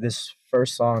this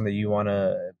first song that you want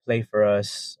to play for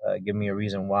us. Give me a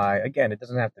reason why. Again, it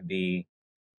doesn't have to be,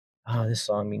 oh, this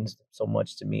song means so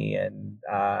much to me, and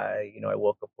I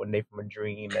woke up one day from a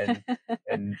dream,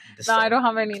 and this no, song. I don't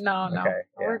have any. No, okay,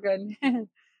 we're good.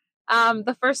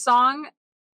 The first song,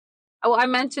 I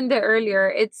mentioned it earlier.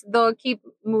 It's the Keep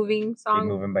Moving song, Keep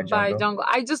Moving by Jungle.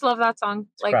 I just love that song.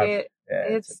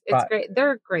 It's great.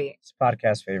 They're great. It's a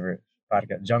podcast favorite.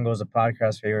 Jungle is a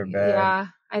podcast favorite band. Yeah,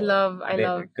 I love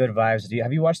good vibes.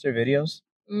 Have you watched their videos?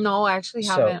 No, I actually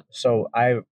haven't. So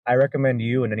I I recommend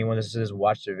you and anyone that says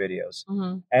watch their videos.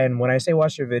 Mm-hmm. And when I say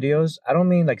watch their videos, I don't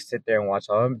mean like sit there and watch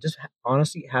all of them. Just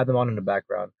honestly have them on in the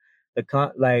background.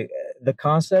 The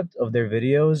concept of their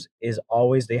videos is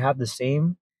always they have the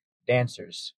same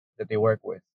dancers that they work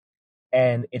with,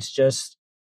 and it's just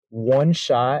one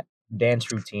shot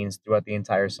dance routines throughout the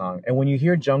entire song. And when you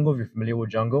hear Jungle, if you're familiar with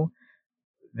Jungle,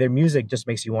 their music just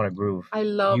makes you want to groove. I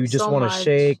love you just so want to much.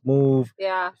 shake, move,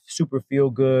 Yeah. super feel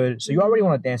good. So you already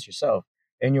want to dance yourself.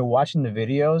 And you're watching the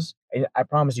videos. And I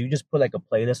promise you just put like a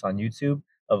playlist on YouTube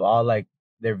of all like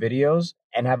their videos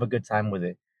and have a good time with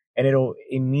it. And it'll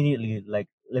immediately like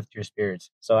lift your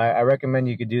spirits. So I recommend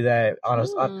you could do that on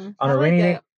a rainy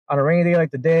day. On a rainy day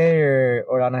like today,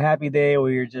 or on a happy day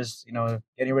where you're just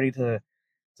getting ready to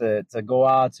go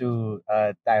out to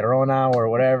Tayrona or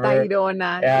whatever.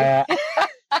 Tayrona. Yeah.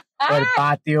 Or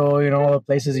patio, the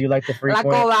places you like to frequent.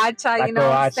 La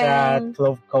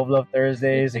Covacha, Cove Love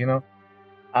Thursdays,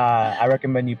 I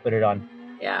recommend you put it on.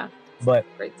 Yeah. But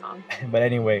great song. But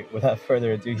anyway, without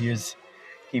further ado, here's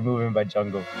Keep Moving by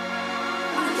Jungle.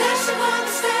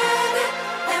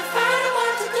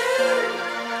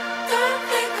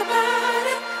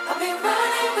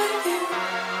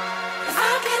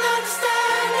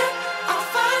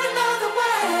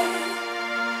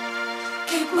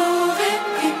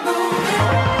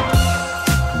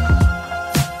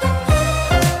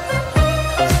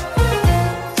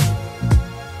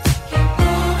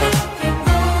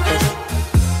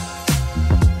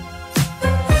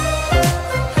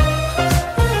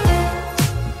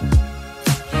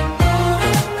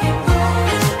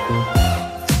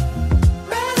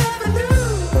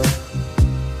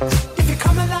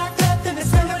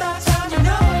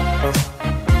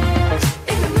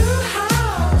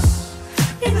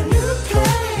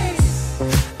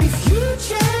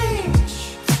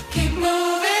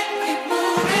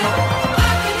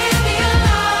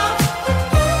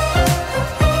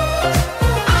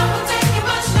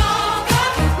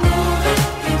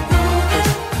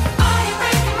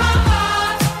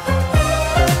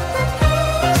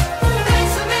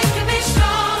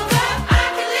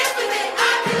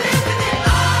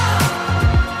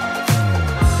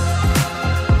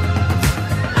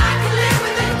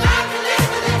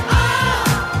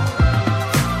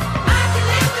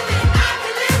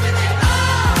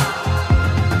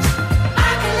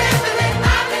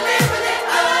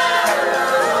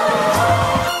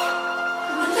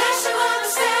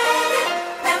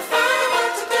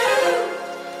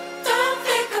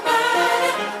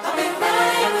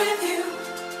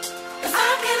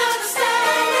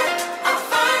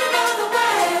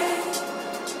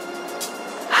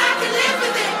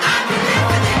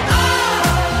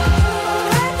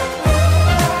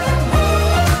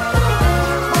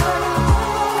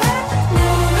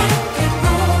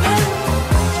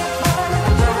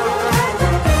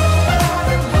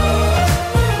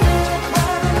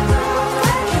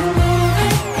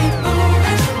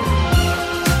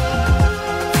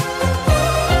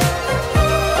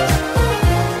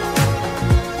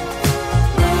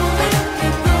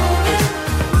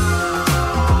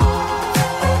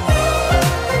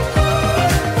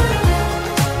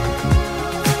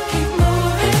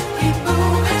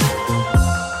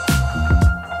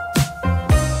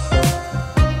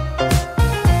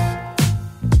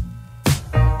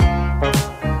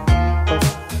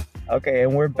 Okay,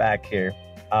 and we're back here.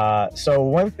 So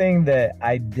one thing that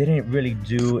I didn't really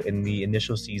do in the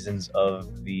initial seasons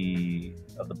of the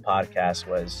podcast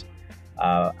was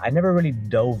I never really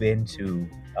dove into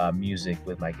music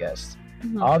with my guests.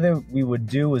 Mm-hmm. All that we would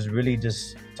do was really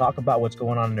just talk about what's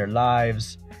going on in their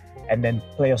lives, and then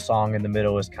play a song in the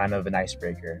middle as kind of an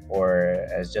icebreaker or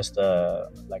as just a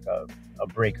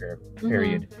breaker,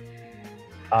 period.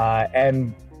 Mm-hmm.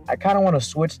 And I kind of want to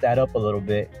switch that up a little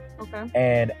bit. Okay.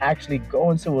 And actually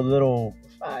go into a little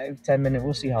 5-10 minute.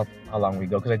 We'll see how long we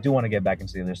go, because I do want to get back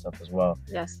into the other stuff as well.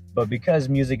 Yes. But because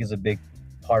music is a big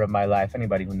part of my life,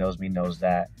 anybody who knows me knows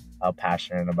that, how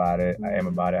passionate about it I am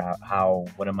about it. How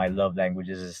one of my love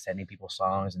languages is sending people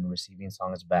songs and receiving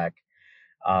songs back.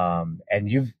 And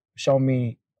you've shown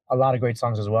me a lot of great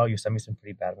songs as well. You sent me some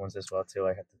pretty bad ones as well too.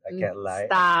 I can't lie.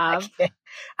 Stop.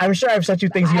 I'm sure I've sent you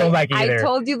things you don't like either. I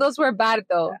told you those were bad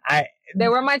though. They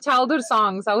were my childhood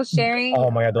songs. I was sharing. Oh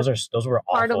my god, those were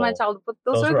awful. Part of my childhood, but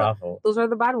those were awful. Those are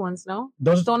the bad ones. No,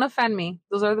 those don't offend me.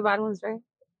 Those are the bad ones, right?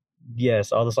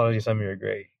 Yes, all the songs you sent me are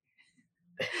great.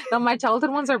 No, my childhood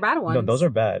ones are bad ones. No, those are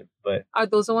bad. But are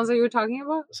those the ones that you were talking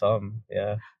about? Some,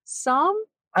 yeah. Some?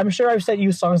 I'm sure I've sent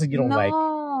you songs that you don't like.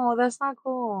 No, that's not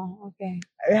cool. Okay.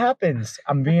 It happens.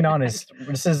 I'm being honest.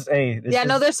 There's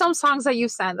some songs that you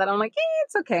sent that I'm like,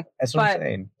 it's okay. That's what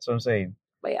I'm saying.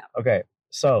 But yeah. Okay.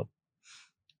 So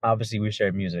obviously we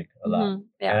share music a lot,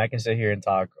 Yeah. and I can sit here and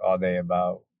talk all day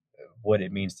about what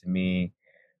it means to me,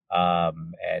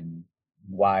 and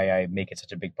why I make it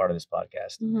such a big part of this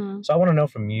podcast. So I want to know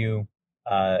from you,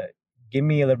 give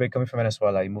me a little bit, coming from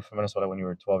Venezuela. You moved from Venezuela when you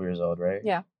were 12 years old, right?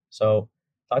 Yeah. So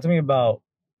talk to me about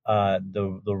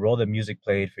the role that music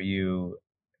played for you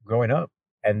growing up,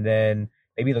 and then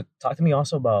maybe talk to me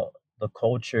also about the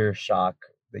culture shock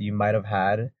that you might have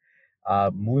had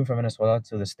moving from Venezuela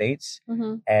to the States,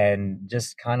 and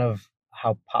just kind of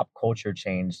how pop culture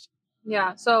changed.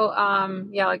 Yeah. So,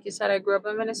 like you said, I grew up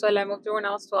in Venezuela. I moved here when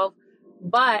I was 12.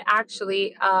 But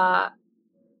actually,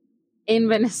 in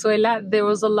Venezuela, there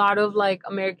was a lot of like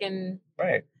American,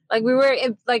 Right. like we were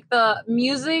like the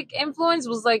music influence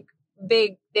was like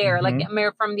big there, like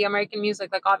from the American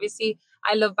music. Like obviously,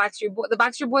 I love Backstreet Boys. The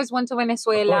Backstreet Boys went to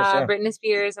Venezuela, Of course, yeah. Britney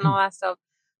Spears, and all that stuff.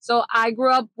 So I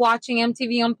grew up watching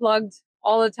MTV Unplugged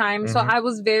all the time. So I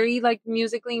was very like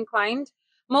musically inclined,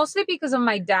 mostly because of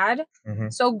my dad.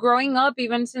 So growing up,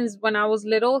 even since when I was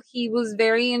little, he is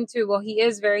very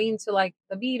into like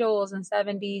the Beatles and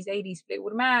 70s, 80s,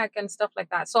 Fleetwood Mac and stuff like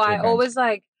that. So I always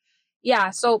like,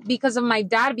 so because of my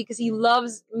dad, because he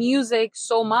loves music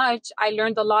so much, I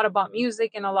learned a lot about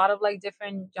music and a lot of like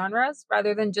different genres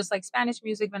rather than just like Spanish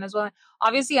music, Venezuelan.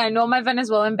 Obviously, I know my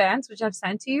Venezuelan bands, which I've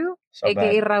sent to you,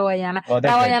 aka Rawayana. Well,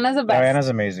 Rawayana's the best. Rawayana's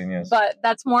amazing, yes. But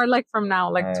that's more like from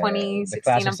now, like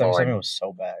 2016 and forward. The was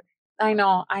so bad. I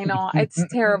know. It's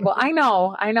terrible. I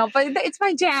know. But it's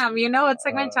my jam, It's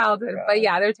like my childhood. God. But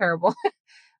yeah, they're terrible.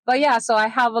 But yeah, so I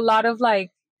have a lot of like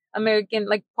American,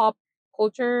 like pop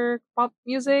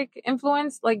music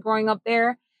influence, like growing up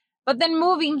there. But then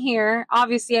moving here,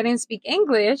 obviously I didn't speak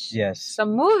English. Yes. So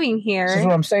moving here. So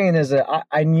what I'm saying is that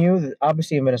I knew that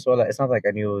obviously in Venezuela, it's not like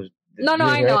I knew it was. No,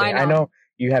 I know. I know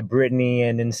you had Britney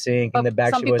and NSYNC and the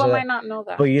Backstreet Boys. Some people might not know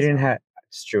that. But you didn't have.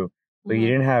 It's true. But you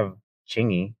didn't have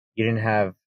Chingy. You didn't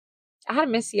have. I had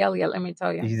Missy Elliott, let me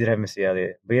tell you. You did have Missy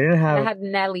Elliott, but you didn't have. I had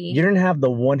Nelly. You didn't have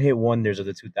the one-hit wonders of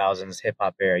the 2000s hip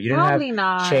hop era. You didn't Probably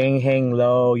not. Chang Hang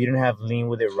Low. You didn't have Lean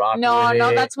With It, Rock With It.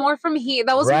 No, that's more from here.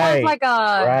 That was more of like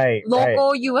a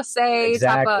local USA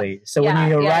exactly. type of. So when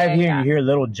you arrive here, you hear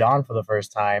Little John for the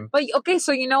first time. But okay,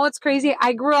 so you know what's crazy?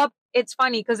 I grew up. It's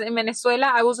funny because in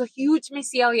Venezuela, I was a huge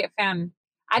Missy Elliott fan.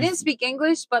 I didn't speak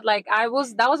English, but like that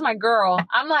was my girl.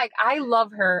 I'm like, I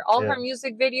love her. All her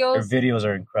music videos. Her videos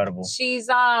are incredible. She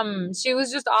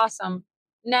was just awesome.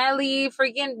 Nelly,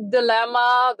 freaking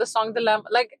Dilemma, the song Dilemma.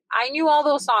 Like I knew all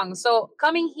those songs. So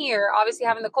coming here, obviously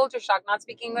having the culture shock, not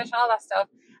speaking English and all that stuff,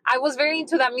 I was very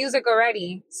into that music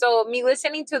already. So me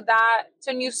listening to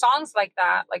new songs like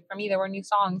that, like for me, there were new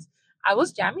songs. I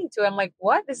was jamming to it. I'm like,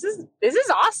 what? This is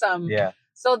awesome. Yeah.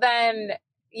 So then,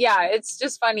 it's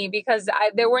just funny because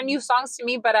there were new songs to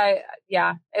me, but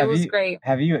it was great.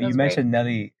 Have you mentioned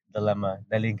Nelly Dilemma,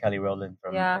 Nelly and Kelly Rowland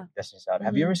from Destiny's Child.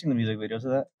 Have you ever seen the music videos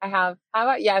of that? I have. How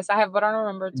about, yes, I have, but I don't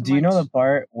remember too Do you know the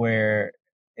part where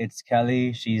it's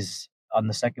Kelly, she's on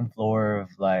the second floor of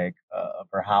like of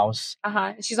her house.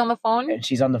 She's on the phone? And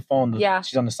she's on the phone. Yeah.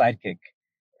 She's on the sidekick,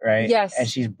 right? Yes. And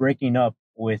she's breaking up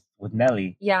with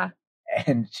Nelly. Yeah.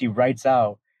 And she writes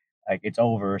out like it's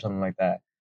over or something like that.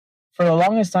 For the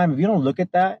longest time, if you don't look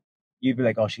at that, you'd be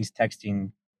like, oh, she's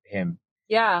texting him.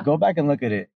 Yeah. Go back and look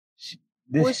at it.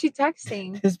 What was she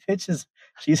texting? This bitch is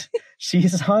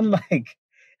she's on like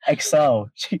Excel.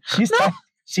 She's I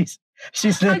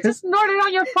just snorted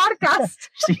on your podcast.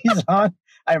 She's on.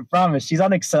 I promise. She's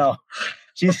on Excel.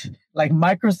 She's like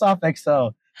Microsoft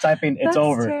Excel typing. It's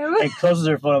over. Terrible. And closes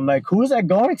her phone. I'm like, who's that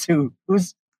going to?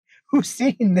 Who's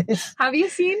seeing this? Have you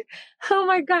seen? Oh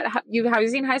my god! Have you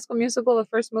seen High School Musical, the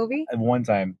first movie? One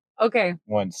time. Okay.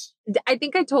 Once. I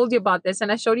think I told you about this,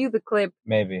 and I showed you the clip.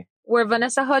 Maybe. Where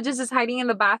Vanessa Hudgens is hiding in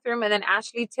the bathroom, and then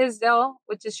Ashley Tisdale,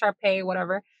 which is Sharpay,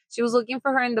 whatever, she was looking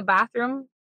for her in the bathroom.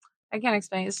 I can't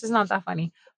explain. It's just not that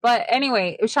funny. But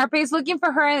anyway, Sharpay is looking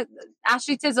for her.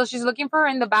 Ashley Tisdale, she's looking for her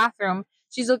in the bathroom.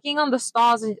 She's looking on the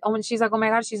stalls, and when she's like, oh my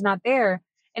god, she's not there.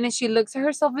 And then she looks at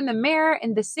herself in the mirror,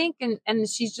 in the sink, and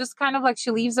she's just kind of like,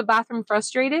 she leaves the bathroom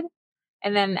frustrated.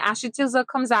 And then Ashley Tisdale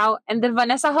comes out, and then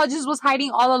Vanessa Hudgens was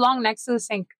hiding all along next to the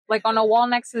sink, like on a wall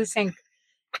next to the sink.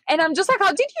 And I'm just like,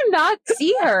 how did you not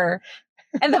see her?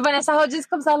 And then Vanessa Hudgens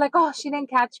comes out like, oh, she didn't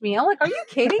catch me. I'm like, are you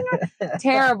kidding?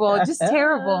 Terrible, just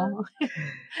terrible.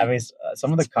 I mean,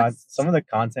 some of the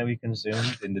content we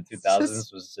consumed in the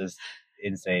 2000s was just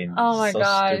insane. Oh my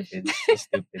gosh, so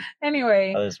stupid.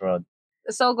 Anyway, of this world.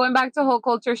 So going back to whole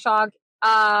culture shock,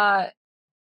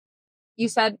 you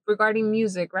said regarding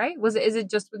music, right? Is it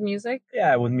just with music?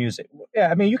 Yeah, with music. Yeah,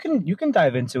 I mean, you can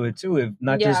dive into it too, if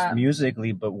not just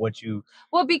musically, but what you.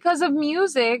 Well, because of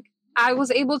music, I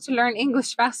was able to learn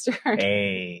English faster.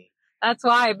 Hey, That's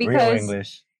why, real because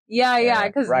English. yeah,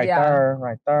 because right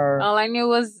there. all I knew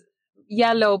was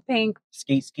yellow, pink,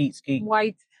 Skeet.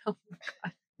 white. Oh my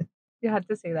God. You had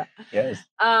to say that. Yes.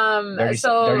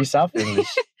 So dirty South English.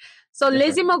 so Different.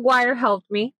 Lizzie McGuire helped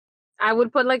me. I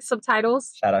would put like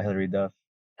subtitles. Shout out Hilary Duff.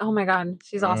 Oh my God,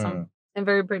 she's awesome and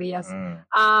very pretty. Yes.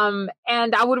 Mm.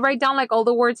 And I would write down like all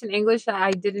the words in English that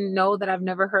I didn't know, that I've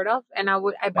never heard of, and I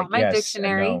bought Like my yes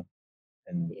dictionary.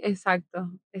 and no. And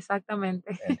Exacto,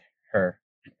 exactamente. and her.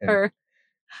 Her,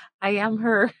 I am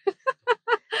her.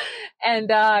 And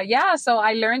yeah, so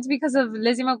I learned because of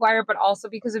Lizzie McGuire, but also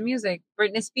because of music.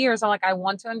 Britney Spears, I'm like, I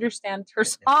want to understand her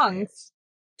songs.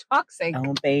 Toxic.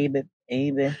 Oh baby.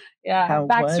 Yeah. How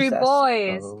Backstreet was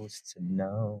Boys. I supposed to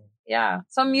know? Yeah.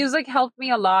 So music helped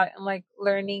me a lot in like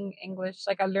learning English.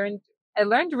 Like I learned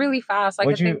really fast. Like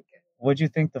What'd you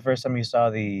think the first time you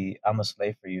saw the "I'm a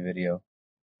Slave for You" video?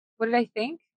 What did I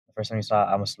think? The first time you saw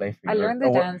 "I'm a Slave for You." I learned the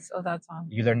dance of that song.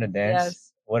 You learned the dance?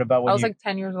 Yes. What about when I was like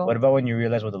 10 years old. What about when you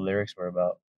realized what the lyrics were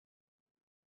about?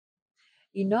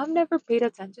 You know, I've never paid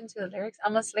attention to the lyrics.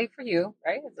 I'm a slave for you,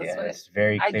 right? It's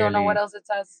very clearly. I don't know what else it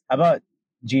says. How about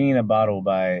 "Genie in a Bottle"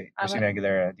 by Christina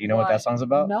Aguilera? Do you know what that song's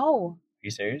about? No. Are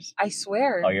you serious? I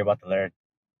swear. Oh, you're about to learn.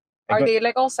 Are they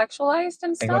like all sexualized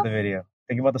and Think stuff? about the video.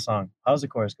 Think about the song. How's the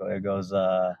chorus go? It goes,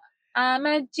 I'm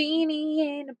a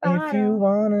genie in a bottle. if you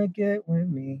wanna get with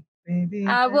me, baby,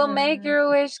 I will make your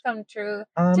wish come true.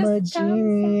 I'm Just a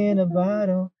genie in a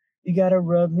bottle. You gotta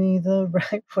rub me the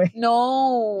right way.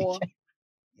 No.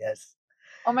 Yes.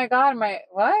 Oh my God,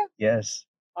 what? Yes.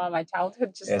 Oh, my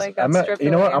childhood just Yes. like got stripped you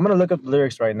know what? away. I'm gonna look up the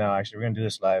lyrics right now. Actually, we're gonna do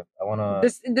this live. I wanna.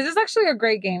 This is actually a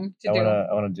great game to do.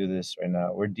 I wanna do this right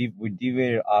now. We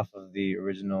deviated off of the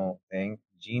original thing.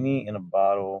 Genie in a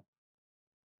bottle.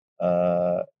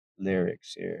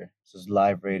 Lyrics here. This is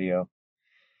live radio.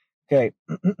 Okay.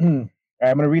 All right,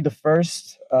 I'm gonna read the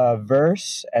first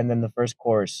verse and then the first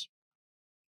chorus.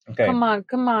 Okay. Come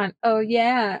on. Oh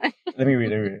yeah. Let me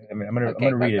read it. I'm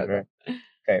gonna read it. Go. Right?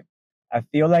 Okay. I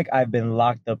feel like I've been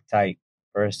locked up tight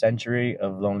for a century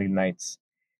of lonely nights,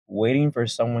 waiting for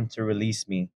someone to release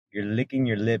me. You're licking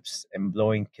your lips and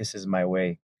blowing kisses my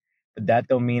way, but that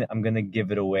don't mean I'm gonna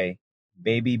give it away.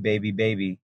 Baby.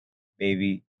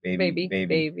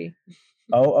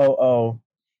 Oh.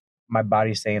 My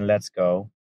body's saying let's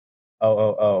go.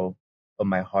 Oh. But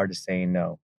my heart is saying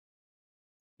no.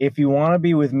 If you want to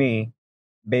be with me,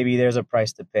 baby, there's a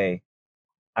price to pay.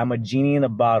 I'm a genie in a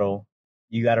bottle.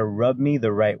 You got to rub me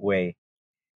the right way.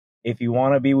 If you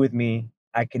want to be with me,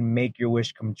 I can make your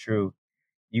wish come true.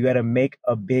 You got to make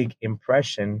a big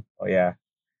impression. Oh, yeah.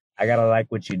 I got to like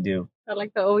what you do. I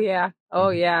like the oh, yeah. Oh,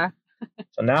 yeah.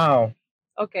 So now.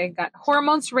 Okay, got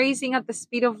hormones racing at the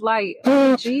speed of light.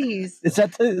 Oh, jeez. Is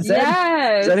that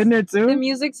yes. Is that in there too? The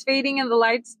music's fading and the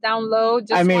lights down low.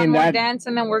 Just one more dance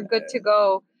and then we're good to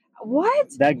go. What?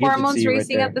 That hormones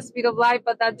racing at the speed of light,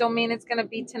 but that don't mean it's gonna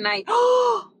be tonight.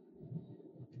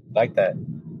 Like that.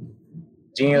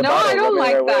 No, I don't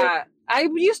like that. I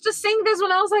used to sing this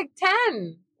when I was like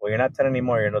 10. Well, you're not 10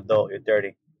 anymore. You're an adult. You're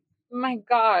 30. Oh my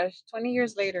gosh, 20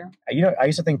 years later. You know, I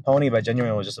used to think Pony by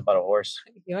Genuine was just about a horse.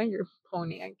 You and your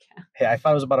pony, I can't. Yeah, I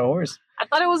thought it was about a horse. I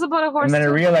thought it was about a horse. And then I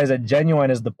realized that Genuine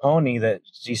is the pony that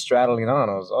she's straddling on.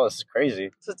 I was, this is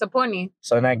crazy. So it's a pony.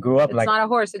 So then I grew up it's not a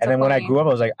horse. It's and then pony. When I grew up, I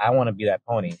was like, I want to be that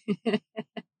pony.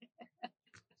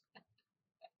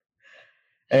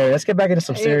 Anyway, let's get back into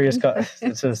some serious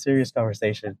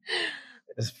conversation.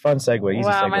 It's a fun segue. Easy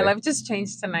wow, segue. my life just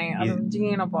changed tonight. I'm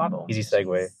genie in a bottle. Easy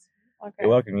segue. Okay. You're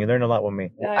welcome. You learned a lot with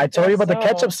me. Yeah, I told you about the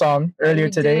ketchup song earlier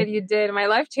today. You did. My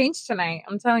life changed tonight.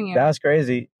 I'm telling you. That was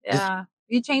crazy. Yeah,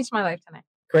 you changed my life tonight.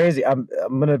 Crazy. I'm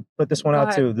gonna put this one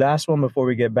out too. Last one before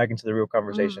we get back into the real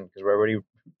conversation because we're already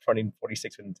running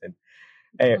 46 minutes in.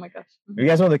 Hey, oh my gosh. You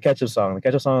guys know the ketchup song. The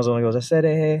ketchup song is only goes, I said,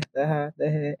 hey,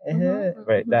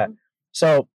 right, that.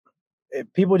 So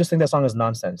people just think that song is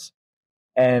nonsense.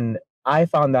 And I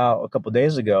found out a couple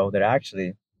days ago that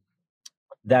actually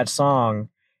that song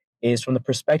is from the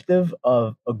perspective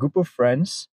of a group of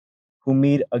friends who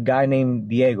meet a guy named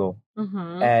Diego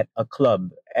at a club,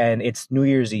 and it's New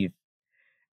Year's Eve.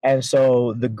 And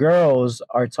so the girls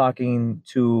are talking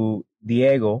to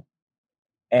Diego,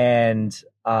 and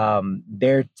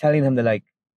they're telling him that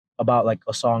about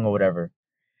a song or whatever.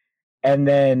 And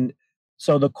then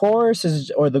so the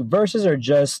choruses or the verses are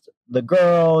just the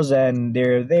girls, and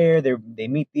they're there. They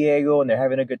meet Diego, and they're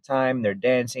having a good time. They're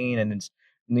dancing, and it's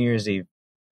New Year's Eve.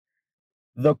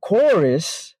 The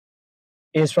chorus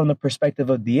is from the perspective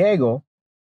of Diego,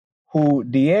 who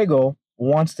Diego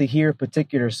wants to hear a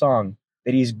particular song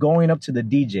that he's going up to the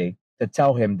DJ to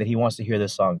tell him that he wants to hear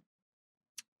this song.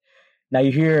 Now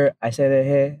you hear I say the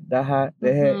he, da ha,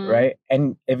 the he, right?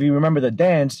 And if you remember the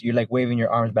dance, you're like waving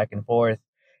your arms back and forth.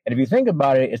 And if you think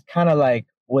about it, it's kind of like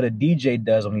what a DJ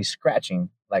does when he's scratching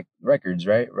like records,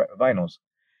 right? Vinyls.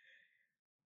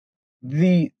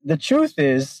 The truth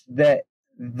is that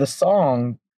the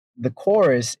song, the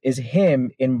chorus is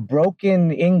him in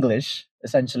broken English,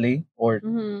 essentially, or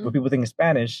what people think is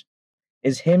Spanish,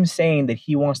 is him saying that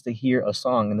he wants to hear a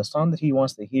song. And the song that he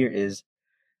wants to hear is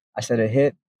I said a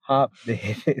hip hop, the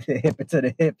hip to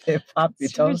the hip hop.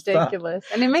 It's ridiculous.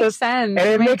 Stop. And it makes sense. And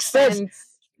it makes sense.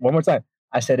 One more time.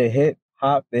 I said a hip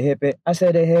hop, the hip it. I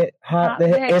said a hip hop, the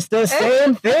hip. It's the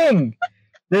same thing.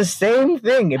 The same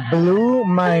thing. It blew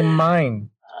my mind.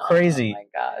 Crazy. Oh my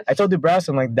gosh. I told Dubraska,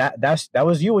 I'm like, that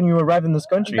was you when you arrived in this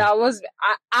country. That was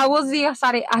I was the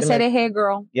I said hey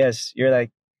girl. Yes. You're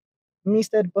like,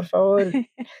 Mr. Por favor.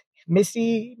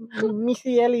 Missy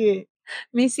Elliott.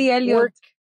 Missy Elliott.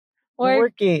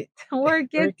 Work it. Work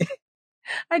it.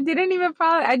 I didn't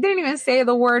even say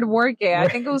the word work it. I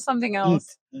think it was something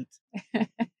else. Eat.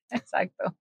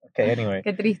 Exacto. Okay, anyway.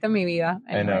 Qué triste mi vida.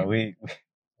 Anyway. I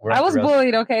know. I was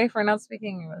bullied, okay, for not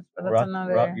speaking English. But that's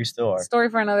another you still are. Story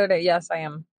for another day. Yes, I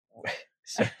am.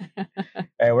 So,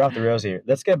 hey, we're off the rails here.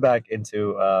 Let's get back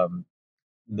into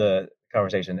the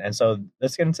conversation. And so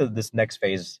let's get into this next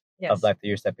phase of life that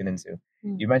you're stepping into.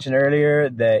 You mentioned earlier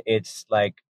that it's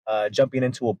like jumping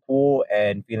into a pool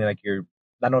and feeling like I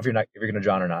don't know if you're going to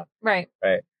drown or not. Right.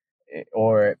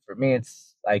 Or for me,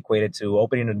 it's I equated to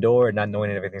opening a door and not knowing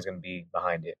that everything's going to be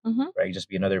behind it. Right. You just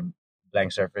be another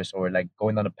blank surface, or like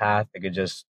going down a path that could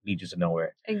just lead you to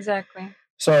nowhere. Exactly.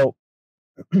 So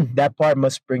that part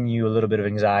must bring you a little bit of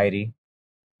anxiety,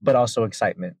 but also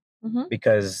excitement,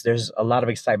 because there's a lot of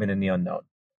excitement in the unknown.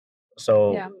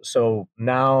 So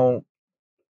now,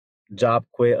 job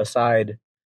quit aside,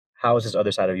 how is this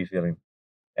other side of you feeling?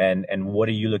 And what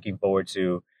are you looking forward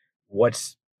to?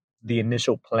 What's the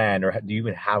initial plan, or do you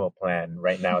even have a plan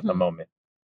right now at the moment?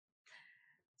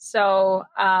 So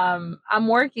I'm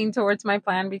working towards my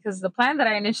plan, because the plan that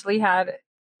I initially had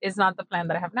is not the plan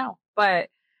that I have now. But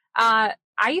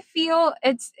I feel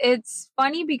it's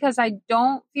funny because I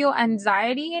don't feel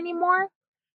anxiety anymore,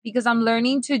 because I'm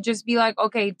learning to just be like,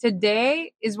 okay,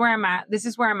 today is where I'm at. This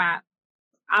is where I'm at.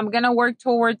 I'm going to work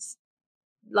towards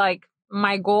like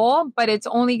my goal, but it's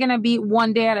only going to be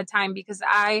one day at a time, because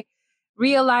I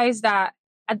realized that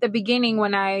at the beginning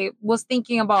when I was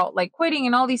thinking about like quitting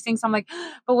and all these things, I'm like,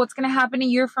 but what's going to happen a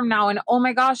year from now? And oh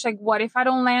my gosh, like what if I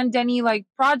don't land any like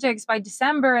projects by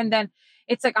December? And then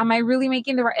it's like, am I really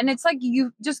making the right? And it's like,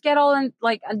 you just get all in,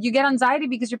 like you get anxiety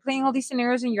because you're playing all these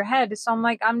scenarios in your head. So I'm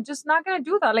like, I'm just not going to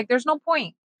do that. Like there's no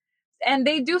point. And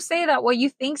they do say that what you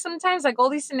think sometimes, like all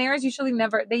these scenarios usually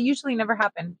never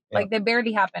happen. Yeah. Like they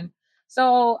barely happen.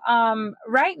 So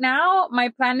right now, my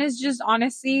plan is just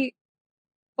honestly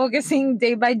focusing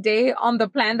day by day on the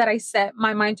plan that I set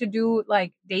my mind to do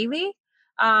like daily.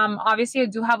 Obviously I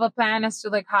do have a plan as to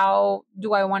like how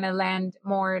do I want to land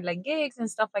more like gigs and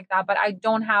stuff like that, but I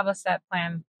don't have a set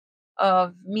plan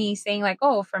of me saying like,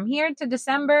 oh, from here to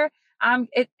December,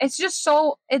 it's just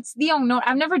so it's the unknown.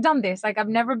 I've never done this. Like I've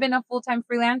never been a full-time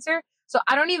freelancer. So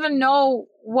I don't even know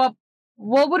what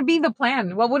would be the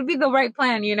plan. What would be the right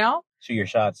plan, you know? Shoot your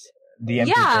shots.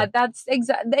 That's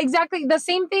exactly the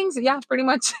same things. Yeah, pretty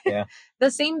much. Yeah.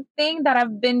 The same thing that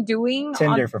I've been doing.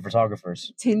 Tinder for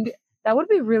photographers. Tinder. That would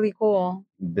be really cool.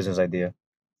 Business idea.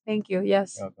 Thank you.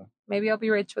 Yes. Okay. Maybe I'll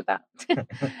be rich with that.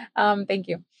 Thank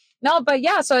you. No, but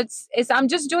yeah, so it's I'm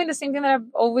just doing the same thing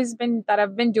that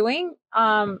I've been doing.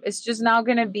 It's just now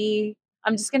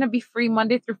I'm just gonna be free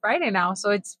Monday through Friday now. So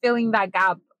it's filling that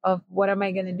gap of what am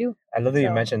I gonna do? I love that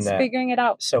you mentioned that. Figuring it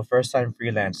out. So first time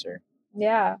freelancer.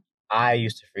 Yeah. I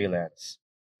used to freelance.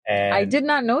 And I did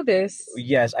not know this.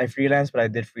 Yes, I freelanced, but I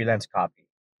did freelance copy.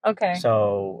 Okay.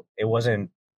 So it wasn't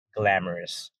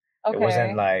glamorous. Okay. It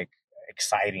wasn't like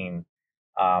exciting.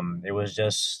 It was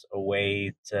just a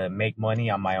way to make money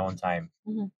on my own time.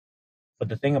 Mm-hmm. But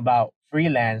the thing about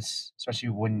freelance, especially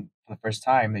when for the first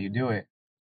time that you do it,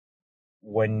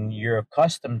 when you're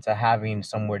accustomed to having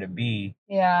somewhere to be.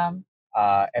 Yeah.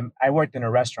 And I worked in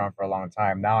a restaurant for a long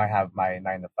time. Now I have my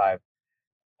 9 to 5.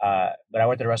 But I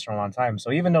worked at a restaurant a long time.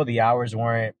 So even though the hours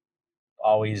weren't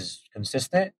always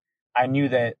consistent, I knew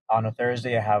that on a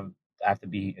Thursday I have to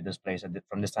be at this place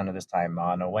from this time to this time.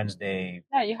 On a Wednesday,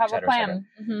 yeah, you have a plan.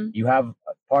 Mm-hmm. You have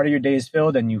part of your day is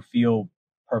filled, and you feel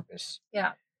purpose.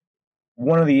 Yeah.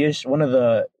 One of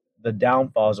the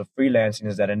downfalls of freelancing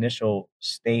is that initial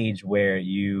stage where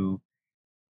you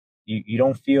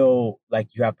don't feel like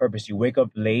you have purpose. You wake up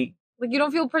late. Like you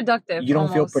don't feel productive. You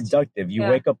don't feel productive. You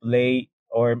wake up late.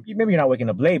 or maybe you're not waking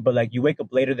up late, but like you wake up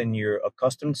later than you're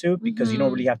accustomed to because you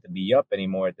don't really have to be up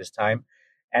anymore at this time.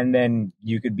 And then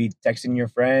you could be texting your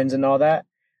friends and all that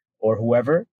or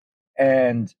whoever,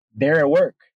 and they're at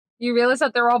work. You realize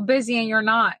that they're all busy and you're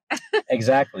not.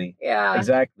 Exactly. Yeah.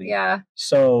 Exactly. Yeah.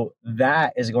 So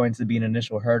that is going to be an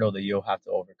initial hurdle that you'll have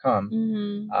to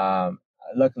overcome.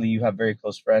 Luckily, you have very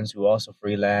close friends who also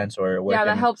freelance or work that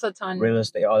in helps a ton. real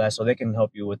estate, all that, so they can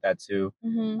help you with that too.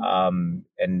 And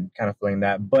kind of feeling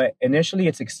that. But initially,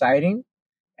 it's exciting,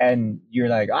 and you're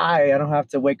like, I don't have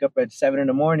to wake up at 7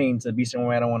 a.m. to be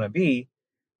somewhere I don't want to be.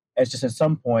 It's just at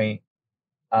some point,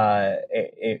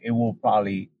 it will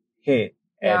probably hit,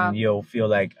 and you'll feel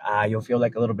like a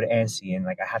little bit antsy and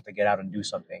like I have to get out and do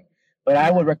something. But I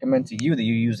would recommend to you that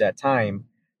you use that time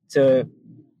to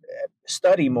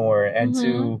study more and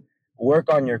to work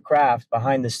on your craft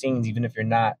behind the scenes, even if you're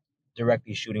not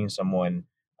directly shooting someone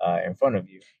in front of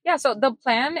you. Yeah, so the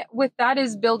plan with that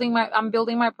is I'm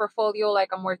building my portfolio, like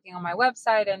I'm working on my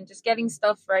website and just getting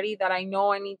stuff ready that I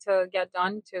know I need to get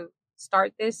done to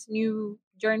start this new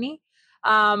journey.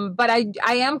 But I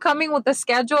am coming with a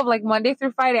schedule of like Monday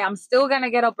through Friday. I'm still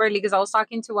gonna get up early because I was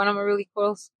talking to one of my really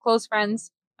close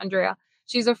friends, Andrea.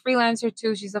 She's a freelancer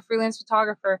too. She's a freelance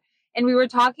photographer. And we were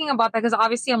talking about that because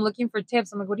obviously I'm looking for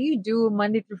tips. I'm like, what do you do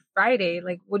Monday through Friday?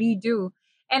 Like, what do you do?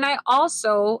 And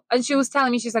and she was telling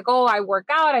me, she's like, oh, I work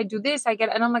out, I do this,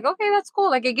 and I'm like, okay, that's cool.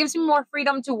 Like, it gives me more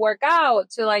freedom to work out,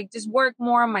 to like just work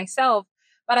more on myself.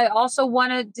 But I also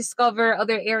want to discover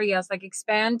other areas, like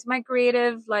expand my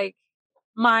creative, like,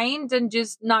 mind and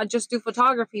just not just do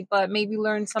photography, but maybe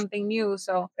learn something new.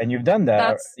 So, and you've done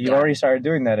that. You've already started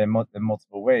doing that in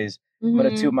multiple ways. I'm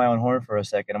going to toot my own horn for a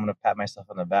second. I'm going to pat myself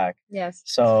on the back. Yes.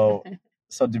 So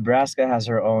Dubraska has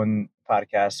her own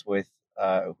podcast with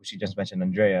who she just mentioned,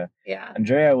 Andrea. Yeah.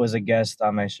 Andrea was a guest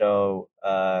on my show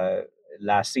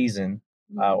last season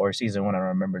or season 1. I don't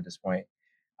remember at this point.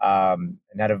 And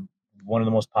had one of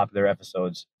the most popular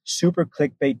episodes. Super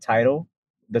clickbait title.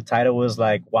 The title was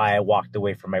like "Why I Walked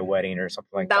Away from My Wedding" or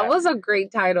something like that. That was a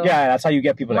great title. Yeah, that's how you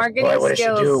get people marketing like, what did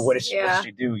skills. she do? What did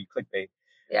she do? You clickbait.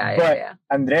 Yeah.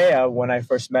 Andrea, when I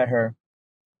first met her,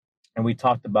 and we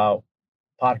talked about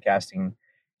podcasting,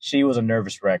 she was a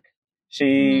nervous wreck.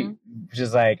 She was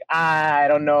just like, I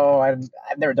don't know, I've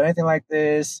never done anything like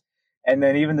this. And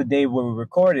then even the day where we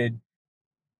recorded,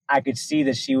 I could see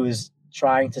that she was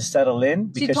trying to settle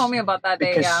in. She told me about that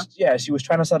day, yeah. She was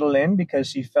trying to settle in because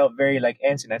she felt very like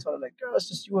antsy. And I told her, like, girl, it's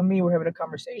just you and me. We're having a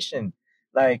conversation.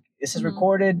 Like, this is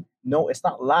recorded. No, it's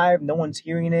not live. No one's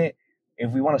hearing it.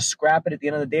 If we want to scrap it at the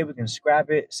end of the day, we can scrap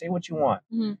it. Say what you want.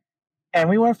 And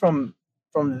we went from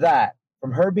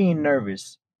her being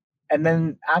nervous, and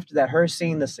then after that, her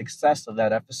seeing the success of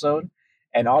that episode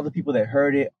and all the people that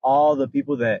heard it, all the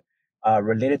people that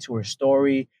related to her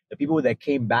story, the people that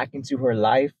came back into her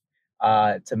life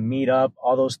to meet up,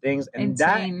 all those things. And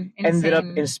that ended up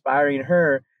inspiring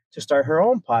her to start her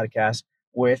own podcast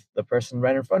with the person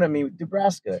right in front of me,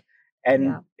 Dubraska.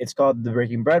 And it's called the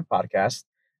Breaking Bread Podcast.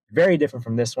 Very different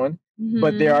from this one,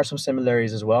 but there are some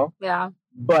similarities as well. Yeah.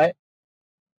 But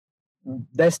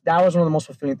that was one of the most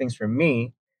fulfilling things for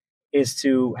me, is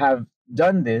to have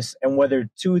done this, and whether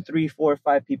 2, 3, 4,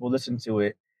 5 people listen to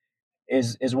it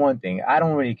is one thing. I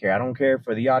don't really care. I don't care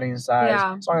for the audience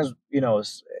size. As long as,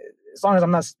 as long as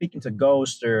I'm not speaking to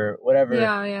ghosts or whatever.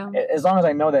 As long as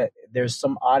I know that there's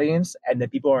some audience and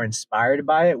that people are inspired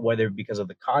by it, whether because of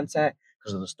the content,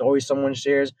 because of the story someone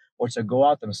shares, or to go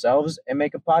out themselves and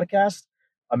make a podcast,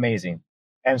 amazing.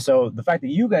 And so the fact that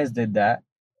you guys did that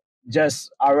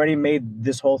just already made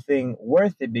this whole thing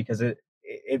worth it, because it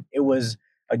was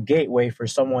a gateway for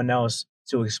someone else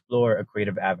to explore a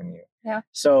creative avenue. Yeah.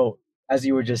 So as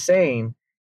you were just saying,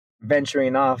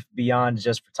 venturing off beyond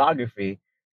just photography,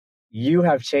 you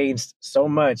have changed so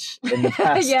much in the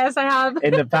past. Yes, I have.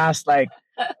 In the past, like,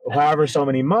 however so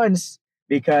many months,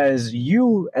 because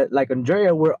you, like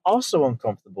Andrea, were also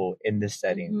uncomfortable in this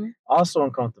setting, also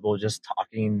uncomfortable just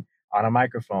talking on a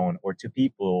microphone or to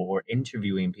people or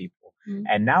interviewing people.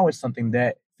 And now it's something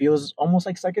that feels almost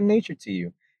like second nature to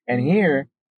you. And here,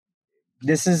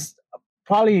 this is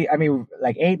probably,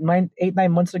 like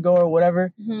 8-9 months ago or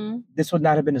whatever, this would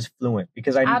not have been as fluent,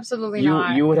 because absolutely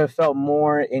not. You would have felt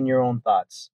more in your own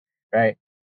thoughts, right?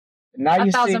 Now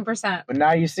 1,000%. But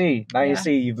now you see,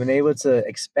 you've been able to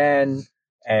expand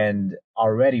and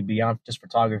already beyond just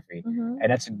photography. And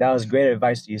that was great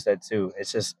advice that you said too.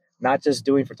 It's just not just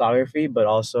doing photography, but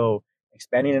also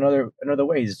expanding in other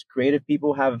ways. Creative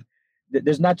people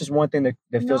there's not just one thing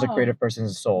that fills a creative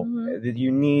person's soul.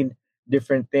 You need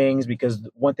different things, because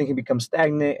one thing can become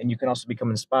stagnant, and you can also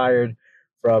become inspired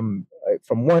from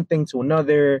one thing to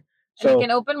another. And it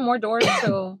can open more doors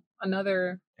to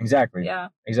another. Exactly. Yeah.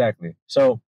 Exactly.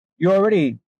 So you're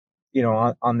already,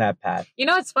 on that path.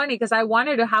 It's funny because I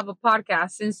wanted to have a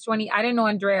podcast since I didn't know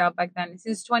Andrea back then.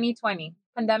 Since 2020.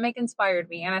 Pandemic inspired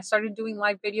me. And I started doing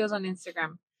live videos on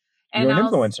Instagram. And You're an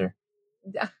influencer.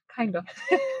 Kind of.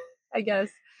 I guess.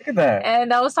 Look at that.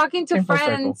 And I was talking to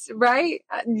friends, right?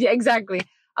 Yeah, exactly.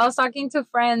 I was talking to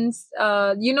friends.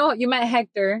 You met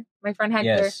Hector, my friend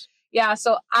Hector. Yes. Yeah.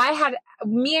 So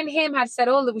me and him had said,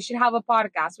 oh, we should have a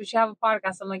podcast. We should have a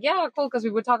podcast. I'm like, yeah, cool. Because we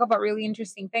would talk about really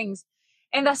interesting things.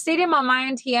 And that stayed in my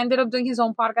mind. He ended up doing his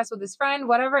own podcast with his friend,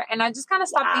 whatever. And I just kind of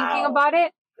stopped thinking about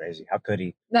it. Crazy. How could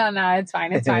he? No, it's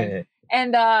fine. It's fine.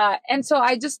 And so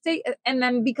I just and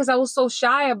then because I was so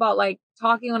shy about like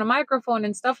talking on a microphone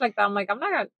and stuff like that, I'm like, I'm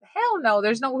not gonna, hell no,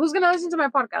 who's gonna listen to my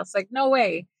podcast? Like, no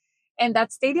way. And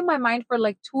that stayed in my mind for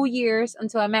like 2 years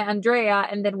until I met Andrea.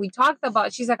 And then we talked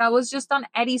about, she's like, I was just on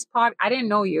Eddie's pod. I didn't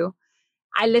know you.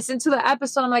 I listened to the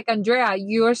episode. I'm like, Andrea,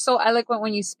 you're so eloquent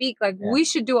when you speak. Like, we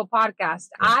should do a podcast.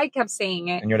 Yeah. I kept saying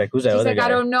it. And you're like, who's that She's other like, guy? I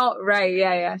don't know. Right.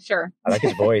 Yeah, sure. I like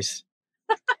his voice.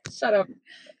 Shut up.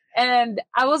 And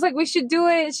I was like, we should do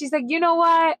it. And she's like, you know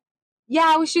what?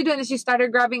 Yeah, we should do it. And she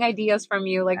started grabbing ideas from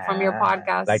you, like from your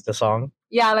podcast. Like the song?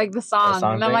 Yeah, like the song.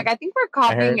 And I'm like, I think we're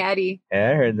copying Eddie.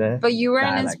 Yeah, I heard that. But you were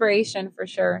an inspiration for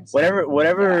sure. So,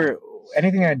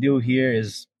 anything I do here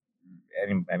is,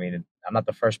 I mean, I'm not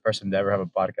the first person to ever have a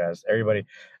podcast. Everybody,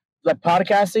 like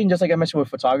podcasting, just like I mentioned with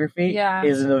photography,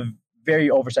 is in a very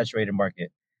oversaturated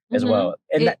market as well.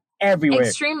 And everywhere.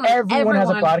 Extremely. Everyone has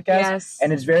a podcast.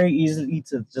 And it's very easy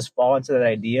to just fall into that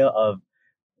idea of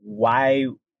why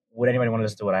would anybody want to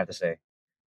listen to what I have to say?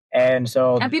 And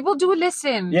people do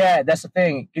listen. Yeah, that's the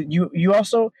thing. You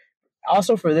also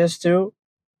for this too,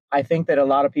 I think that a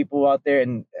lot of people out there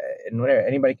and whatever,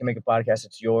 anybody can make a podcast.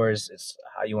 It's yours. It's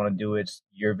how you want to do it. It's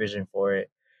your vision for it.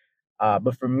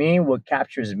 But for me, what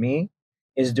captures me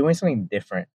is doing something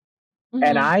different. Mm-hmm,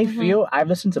 and I feel I've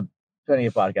listened to plenty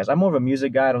of podcasts. I'm more of a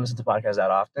music guy. I don't listen to podcasts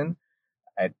that often,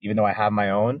 even though I have my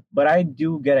own. But I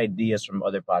do get ideas from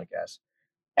other podcasts.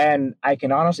 And I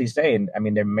can honestly say, and I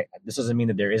mean, this doesn't mean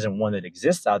that there isn't one that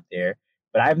exists out there,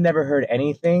 but I've never heard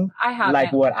anything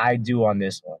like what I do on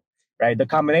this one, right? The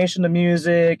combination of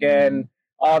music and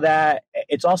all that,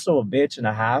 it's also a bitch and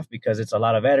a half because it's a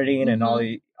lot of editing and all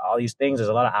these things. There's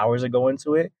a lot of hours that go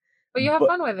into it. But you have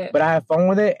fun with it. But I have fun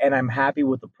with it, and I'm happy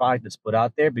with the product that's put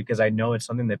out there because I know it's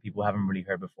something that people haven't really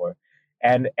heard before.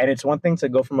 And it's one thing to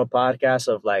go from a podcast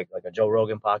of like a Joe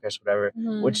Rogan podcast, whatever,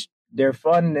 which they're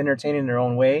fun and entertaining in their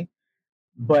own way,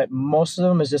 but most of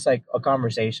them is just like a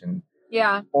conversation.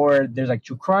 Yeah. Or there's like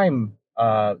true crime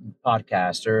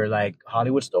podcast or like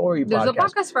Hollywood story podcast. There's a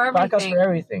podcast for everything. Podcast for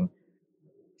everything.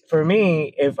 For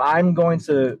me, if I'm going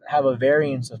to have a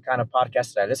variance of kind of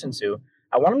podcasts that I listen to,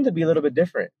 I want them to be a little bit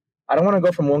different. I don't want to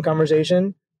go from one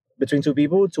conversation between two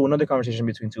people to another conversation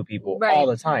between two people all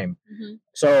the time. Mm-hmm.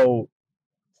 So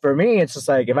for me, it's just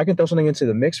like, if I can throw something into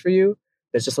the mix for you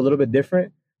that's just a little bit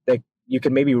different, that you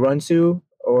can maybe run to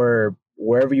or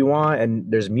wherever you want,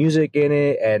 and there's music in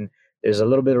it, and there's a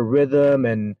little bit of rhythm,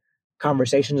 and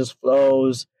conversation just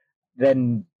flows,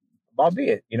 then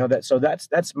albeit,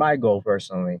 that's my goal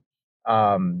personally.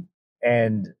 And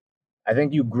I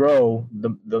think you grow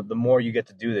the more you get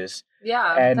to do this.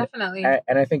 Yeah, definitely.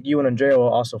 And I think you and Andrea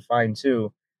will also find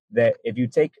too that if you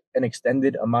take an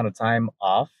extended amount of time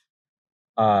off,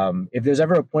 if there's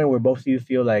ever a point where both of you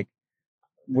feel like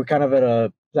we're kind of at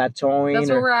a plateauing, that's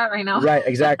where we're at right now. Right,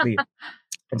 exactly.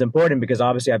 It's important because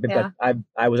obviously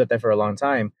I was at that for a long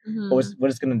time. Mm-hmm. But what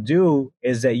it's going to do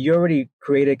is that you already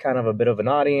created kind of a bit of an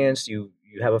audience. You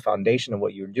have a foundation of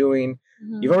what you're doing.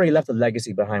 Mm-hmm. You've already left a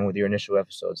legacy behind with your initial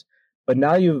episodes. But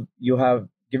now you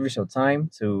give yourself time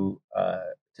to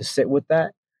sit with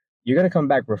that. You're going to come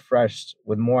back refreshed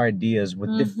with more ideas, with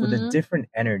a different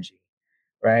energy,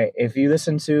 right? If you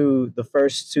listen to the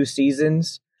first 2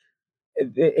 seasons,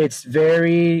 it's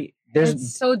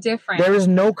so different. There is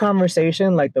no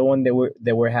conversation like the one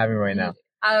that we're having right now.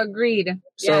 Agreed.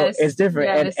 So it's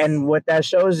different. Yes. And what that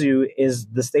shows you is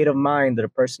the state of mind that a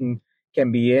person can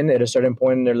be in at a certain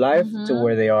point in their life to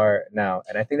where they are now.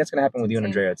 And I think that's going to happen with you and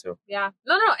Andrea too. Yeah.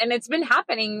 No. And it's been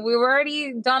happening. We've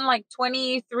already done like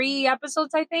 23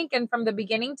 episodes, I think. And from the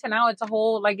beginning to now, it's a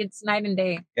whole, like, it's night and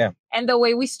day. Yeah. And the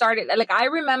way we started, like, I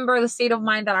remember the state of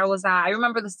mind that I was at. I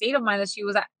remember the state of mind that she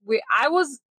was at.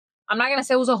 I'm not going to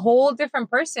say it was a whole different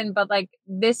person, but like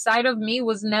this side of me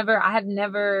I had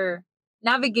never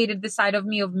navigated this side of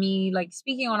me, like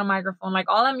speaking on a microphone. Like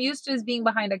all I'm used to is being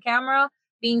behind a camera,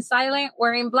 being silent,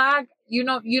 wearing black. You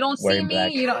don't see me.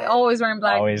 You don't always wearing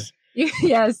black. Always.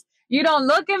 Yes. You don't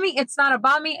look at me. It's not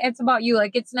about me. It's about you.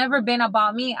 Like, it's never been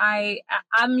about me.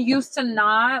 I'm used to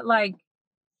not like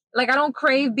I don't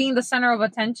crave being the center of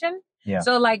attention. Yeah.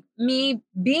 So like me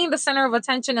being the center of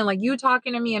attention and like you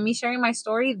talking to me and me sharing my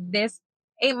story this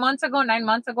 9 months ago,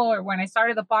 or when I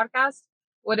started the podcast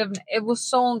it was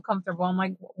so uncomfortable. I'm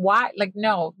like, why? Like,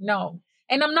 no.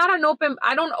 And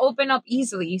I don't open up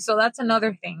easily. So that's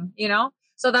another thing, you know?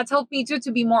 So that's helped me too,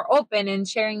 to be more open and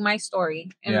sharing my story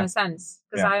in a sense.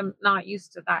 Because I'm not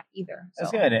used to that either. So.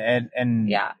 That's good. And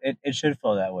yeah, it should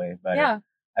feel that way. But yeah.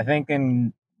 I think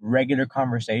in regular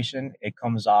conversation, it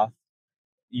comes off.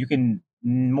 You can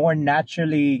more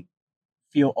naturally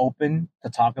feel open to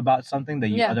talk about something that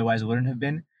you otherwise wouldn't have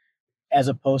been, as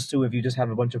opposed to if you just have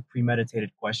a bunch of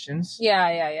premeditated questions.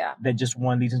 Yeah. That just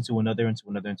one leads into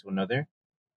another.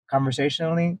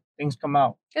 Conversationally, things come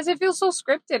out. Because it feels so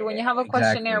scripted when you have a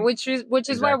questionnaire, which is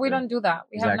why we don't do that.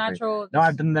 We have natural. No,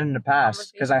 I've done that in the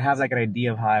past because I have like an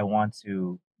idea of how I want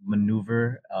to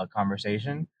maneuver a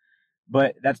conversation,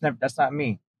 but that's not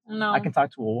me. No, I can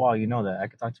talk to a wall. You know that. I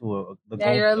can talk to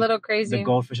you're a little crazy. The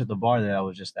goldfish at the bar that I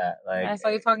was just at. Like, I saw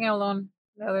you talking alone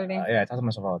the other day. Yeah, I talk to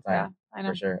myself all the time. Yeah, I know.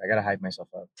 For sure. I gotta hype myself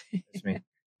up. It's me.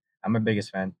 I'm my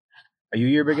biggest fan. Are you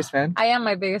your biggest fan? I am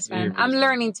my biggest fan. I'm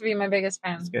learning to be my biggest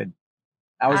fan. That's good.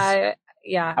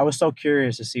 I was so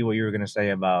curious to see what you were gonna say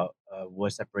about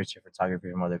what separates your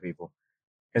photography from other people.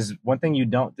 Because one thing you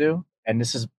don't do, and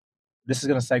this is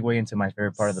gonna segue into my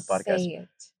favorite part of the podcast. Say it.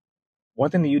 One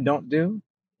thing that you don't do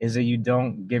is that you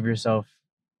don't give yourself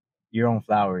your own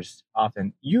flowers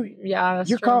often. You're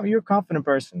a confident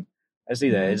person. I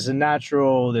see that. It's a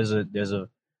natural. There's a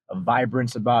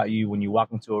vibrance about you when you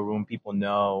walk into a room. People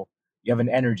know you have an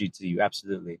energy to you.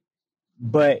 Absolutely.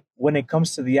 But when it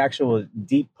comes to the actual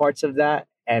deep parts of that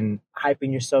and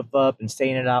hyping yourself up and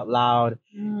saying it out loud,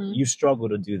 you struggle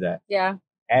to do that. Yeah.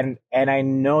 And I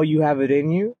know you have it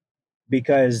in you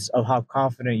because of how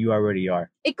confident you already are.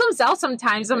 It comes out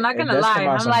sometimes. I'm not going to lie.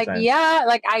 I'm sometimes.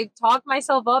 Like I talk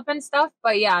myself up and stuff,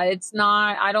 but it's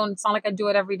not like I do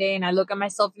it every day and I look at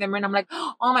myself in the mirror and I'm like,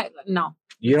 oh my, no,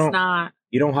 you it's not.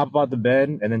 You don't hop out the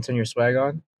bed and then turn your swag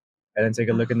on and then take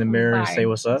a look in the mirror and say,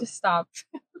 what's up? Just stop.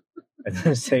 And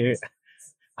then say,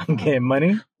 I'm getting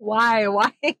money. Why?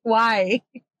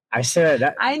 I said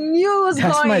that. I knew it was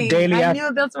that's going. My daily I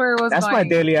knew that's where it was that's going. That's my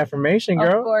daily affirmation,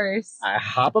 girl. Of course. I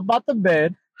hop about the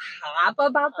bed.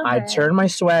 I turn my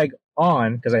swag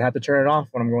on because I have to turn it off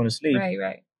when I'm going to sleep.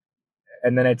 Right.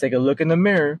 And then I take a look in the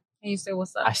mirror. And you say,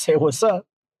 what's up? I say, what's up?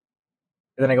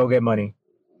 And then I go get money.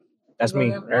 That's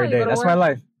me every day. That's my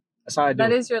life. That's how I do.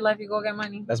 That is your life. You go get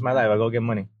money. That's my life. I go get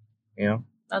money. You know?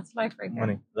 That's life right there.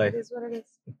 Money. Life. It is what it is.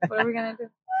 What are we going to do?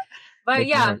 But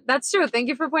yeah, that's true. Thank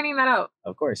you for pointing that out.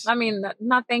 Of course. I mean,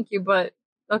 not thank you, but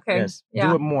okay. Yes. Yeah.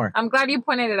 Do it more. I'm glad you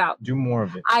pointed it out. Do more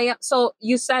of it. So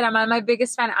you said I'm my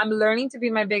biggest fan. I'm learning to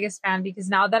be my biggest fan because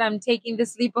now that I'm taking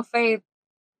this leap of faith,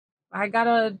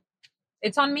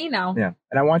 it's on me now. Yeah.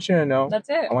 And I want you to know. That's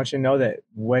it. I want you to know that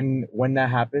when that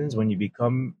happens, when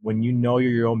you know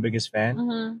you're your own biggest fan,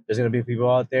 there's going to be people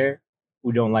out there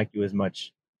who don't like you as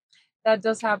much. That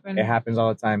does happen. It happens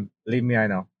all the time. Believe me, I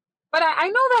know. But I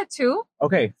know that too.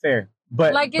 Okay, fair.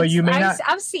 But you may not.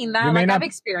 I've seen that. I've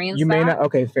experienced that. You may not.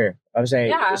 Okay, fair. I'm saying.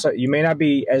 Yeah. So you may not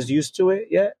be as used to it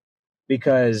yet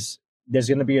because there's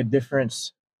going to be a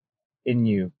difference in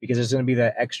you because there's going to be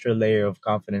that extra layer of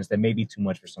confidence that may be too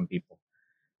much for some people.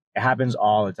 It happens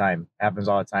all the time.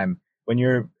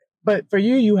 But for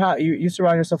you, you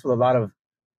surround yourself with a lot of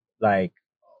like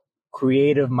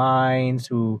creative minds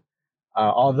who,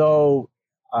 although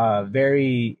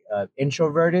very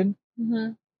introverted,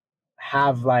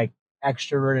 have like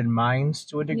extroverted minds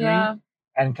to a degree,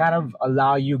 and kind of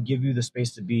give you the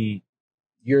space to be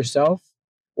yourself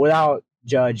without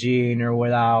judging or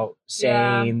without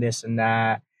saying this and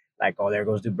that. Like, oh, there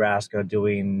goes Dubraska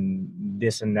doing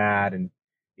this and that, and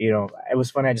it was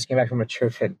funny. I just came back from a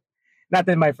trip, and not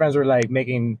that my friends were like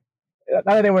not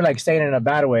that they were like saying it in a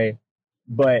bad way,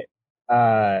 but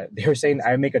they were saying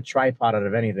I make a tripod out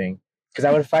of anything because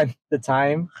I would find the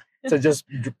time to just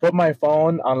put my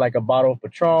phone on like a bottle of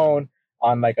Patron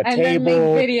on like a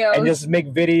table and just make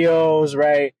videos,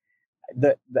 right?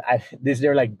 They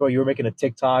were like, bro, you were making a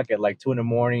TikTok at like 2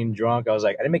 a.m. drunk. I was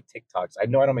like, I didn't make TikToks. I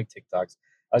know I don't make TikToks.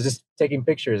 I was just taking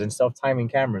pictures and self-timing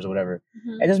cameras or whatever.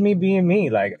 And just me being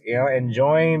me, like,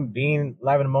 enjoying being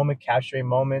live in the moment, capturing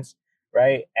moments,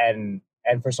 right? And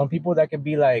for some people that could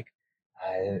be like,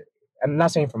 I'm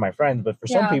not saying for my friends, but for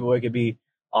some people it could be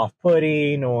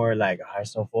off-putting or like,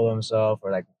 so full of himself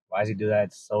or like why does he do that?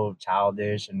 It's so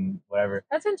childish and whatever.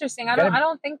 That's interesting. You gotta- I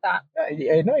don't think that.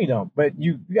 Yeah, no, you don't. But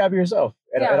you gotta be yourself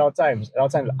at all times. At all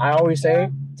times, I always say,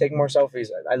 take more selfies.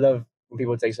 I love when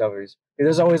people take selfies.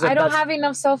 There's always I don't have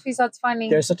enough selfies. That's funny.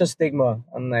 There's such a stigma.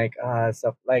 I'm like,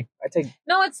 stuff like I take.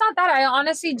 No, it's not that. I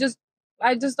honestly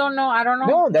I just don't know. I don't know.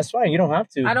 No, that's fine. You don't have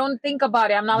to. I don't think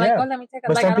about it. I'm not like, oh, let me take a.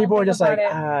 But like, some I don't people are think just about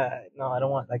like, it. no, I don't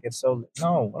want. Like, it's so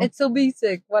no. It's so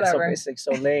basic. Whatever. It's so basic,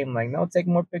 so lame. Like, no, take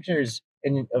more pictures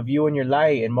of you and your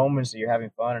light and moments that you're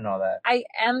having fun and all that. I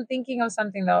am thinking of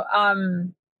something though.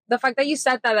 The fact that you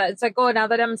said that, it's like, oh, now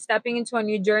that I'm stepping into a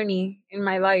new journey in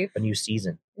my life, A new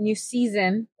season,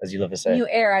 as you love to say, new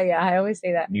era. Yeah, I always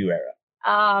say that. New era.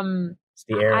 It's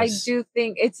the I eras. do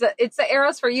think it's the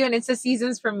eras for you and it's the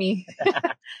seasons for me.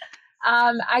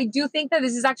 I do think that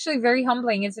this is actually very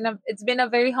humbling. It's been a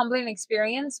very humbling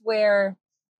experience where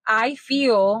I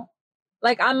feel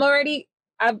like I've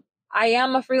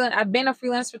been a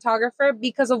freelance photographer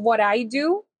because of what I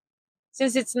do.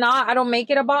 Since I don't make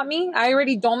it about me. I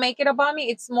already don't make it about me.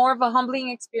 It's more of a humbling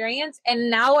experience.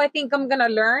 And now I think I'm going to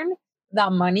learn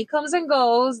that money comes and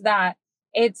goes, that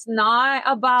it's not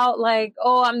about like,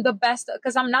 oh, I'm the best.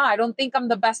 Because I'm not. I don't think I'm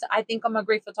the best. I think I'm a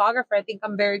great photographer. I think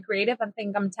I'm very creative. I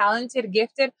think I'm talented,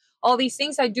 gifted, all these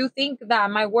things. I do think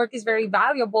that my work is very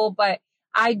valuable, but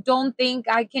I don't think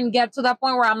I can get to that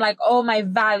point where I'm like, oh, my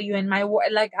value and my work.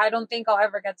 Like, I don't think I'll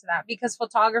ever get to that because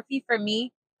photography for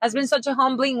me has been such a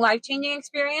humbling, life-changing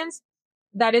experience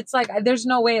that it's like, there's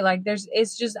no way, like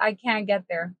it's just, I can't get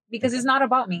there because it's not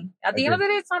about me. At the end of the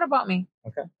day, it's not about me.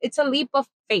 Okay. It's a leap of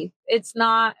faith. It's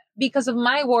not because of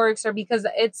my works or because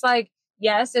it's like,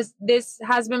 yes, this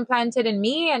has been planted in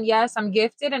me and yes, I'm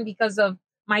gifted. And because of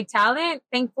my talent,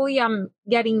 thankfully I'm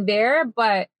getting there.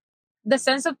 But the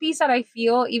sense of peace that I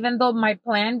feel, even though my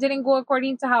plan didn't go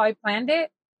according to how I planned it,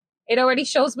 it already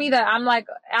shows me that I'm like,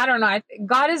 I don't know.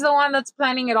 God is the one that's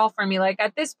planning it all for me. Like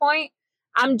at this point,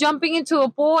 I'm jumping into a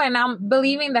pool and I'm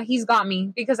believing that he's got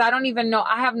me because I don't even know.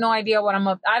 I have no idea what I'm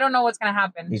up. I don't know what's going to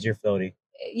happen. He's your floaty.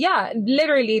 Yeah,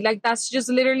 literally. Like that's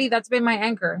been my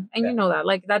anchor. And you know that,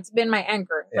 like, that's been my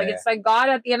anchor. Like, it's like God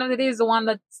at the end of the day is the one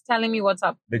that's telling me what's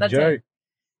up. Big that's J. it.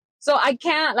 So I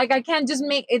can't just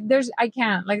make it.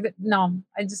 No,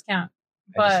 I just can't.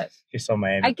 But you're so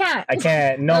Miami. I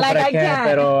can't. No, like, but I can.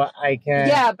 Pero I can.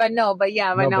 Yeah, but no. But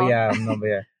yeah.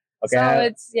 Okay. So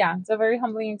it's a very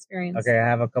humbling experience. Okay, I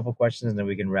have a couple questions and then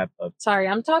we can wrap up. Sorry,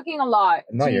 I'm talking a lot.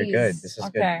 No, Jeez. You're good. This is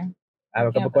good. I have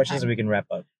a couple questions and we can wrap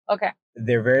up. Okay.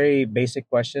 They're very basic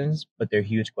questions, but they're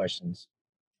huge questions.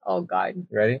 Oh God. You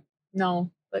ready? No,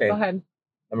 but go ahead.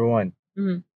 Number one.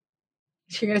 Mm-hmm.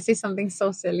 You're going to say something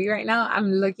so silly right now.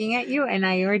 I'm looking at you and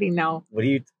I already know. What do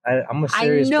you... I'm a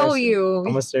serious person. I know you.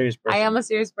 I'm a serious person. I am a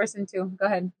serious person too. Go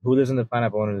ahead. Who lives in the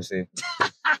pineapple under the sea?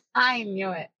 I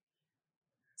knew it.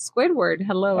 Squidward.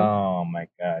 Hello. Oh my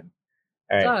God.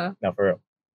 All right. No, for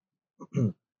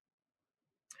real.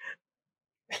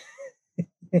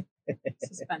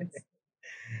 Suspense.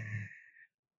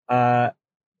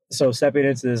 So stepping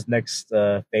into this next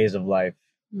phase of life,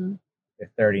 You're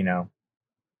 30 now.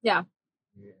 Yeah.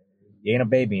 You ain't a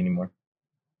baby anymore.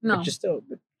 No. But you're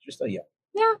still young.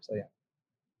 Yeah. So yeah.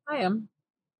 I am.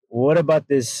 What about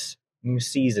this new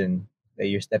season that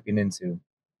you're stepping into?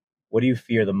 What do you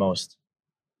fear the most?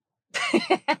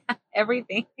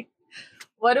 Everything.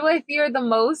 What do I fear the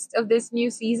most of this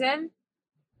new season?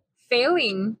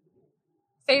 Failure.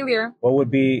 What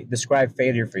would describe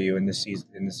failure for you in this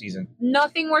season?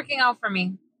 Nothing working out for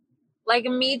me. Like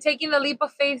me taking the leap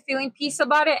of faith, feeling peace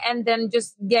about it, and then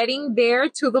just getting there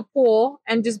to the pool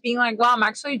and just being like, wow, I'm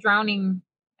actually drowning.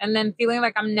 And then feeling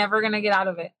like I'm never going to get out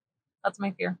of it. That's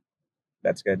my fear.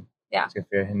 That's good. Yeah. That's good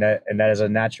fear. And that is a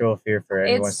natural fear for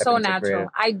anyone. It's so natural.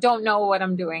 I don't know what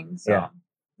I'm doing. So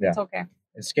it's okay.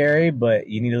 It's scary, but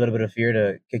you need a little bit of fear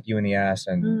to kick you in the ass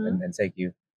and take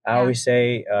you. I always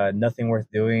say nothing worth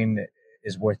doing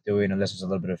is worth doing unless there's a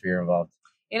little bit of fear involved.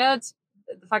 You know, it's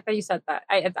the fact that you said that.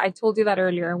 I told you that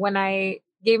earlier. When I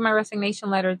gave my resignation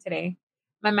letter today,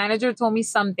 my manager told me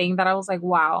something that I was like,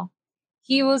 wow.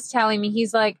 He was telling me,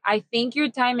 he's like, I think your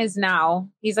time is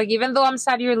now. He's like, even though I'm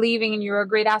sad you're leaving and you're a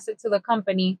great asset to the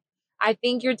company, I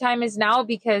think your time is now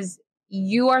because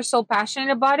you are so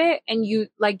passionate about it. And you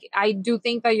like, I do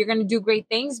think that you're going to do great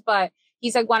things. But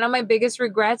he's like, one of my biggest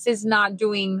regrets is not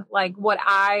doing like what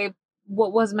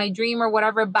was my dream or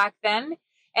whatever back then.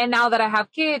 And now that I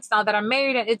have kids, now that I'm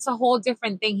married, it's a whole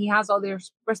different thing. He has all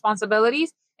these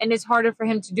responsibilities and it's harder for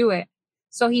him to do it.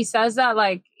 So he says that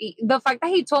like the fact that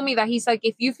he told me that he's like,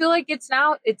 if you feel like it's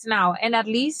now, it's now. And at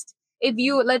least if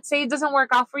you, let's say it doesn't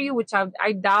work out for you, which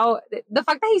I doubt, the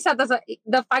fact that he said,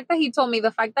 the fact that he told me,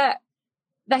 the fact that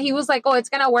that he was like, oh, it's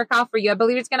going to work out for you. I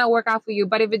believe it's going to work out for you.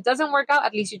 But if it doesn't work out,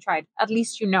 at least you tried. At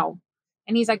least you know.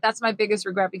 And he's like, that's my biggest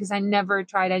regret because I never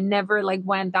tried. I never like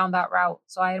went down that route.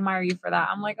 So I admire you for that.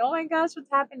 I'm like, oh my gosh, what's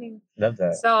happening? Love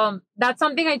that. So that's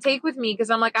something I take with me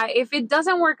because I'm like, if it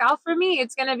doesn't work out for me,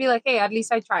 it's going to be like, hey, at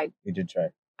least I tried. You did try.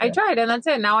 I tried and that's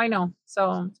it. Now I know.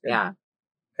 So yeah.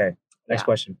 Okay. Next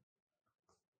question.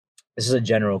 This is a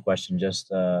general question.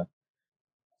 Just, and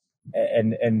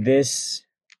this,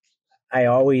 I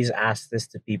always ask this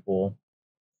to people,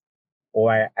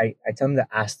 or I tell them to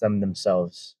ask them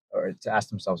themselves, or to ask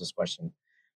themselves this question,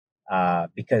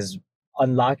 because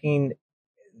unlocking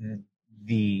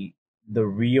the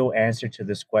real answer to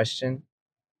this question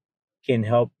can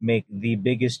help make the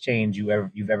biggest change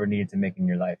you've ever needed to make in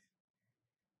your life.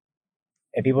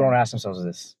 And people don't ask themselves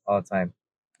this all the time.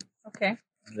 Okay.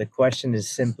 The question is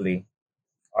simply,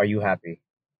 are you happy?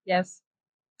 Yes.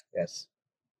 Yes.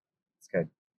 It's good.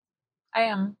 I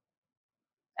am.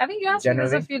 I think you asked me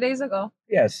this a few days ago.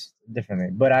 Yes, differently.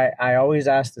 But I always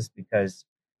ask this because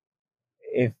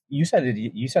if you said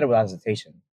it without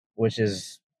hesitation, which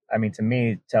is, I mean, to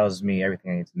me, it tells me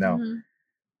everything I need to know. Mm-hmm.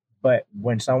 But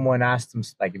when someone asks them,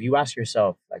 like, if you ask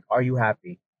yourself, like, are you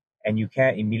happy? And you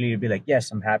can't immediately be like, yes,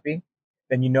 I'm happy.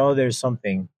 Then you know there's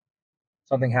something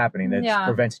happening that's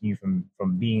preventing you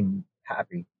from being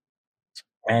happy.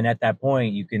 And at that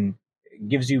point, it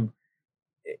gives you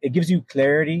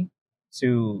clarity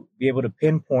to be able to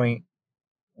pinpoint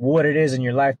what it is in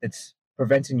your life that's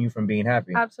preventing you from being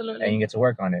happy. Absolutely. And you get to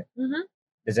work on it. Mm-hmm.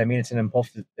 Does that mean it's an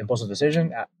impulsive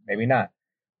decision? Maybe not.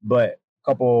 But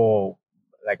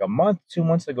a month, 2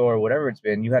 months ago or whatever it's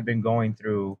been, you had been going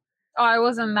through. Oh, I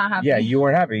wasn't that happy. Yeah, you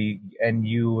weren't happy. And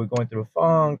you were going through a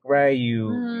funk, right?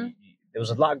 There was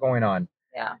a lot going on.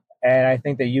 Yeah. And I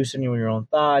think that you sitting with your own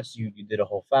thoughts, you did a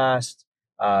whole fast.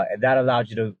 And that allowed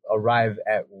you to arrive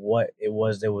at what it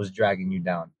was that was dragging you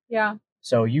down. Yeah.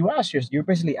 So you're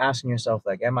basically asking yourself,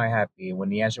 like, am I happy? When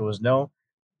the answer was no,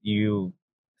 you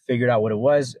figured out what it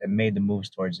was and made the moves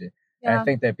towards it. Yeah. And I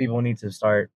think that people need to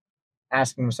start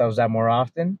asking themselves that more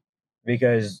often,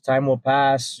 because time will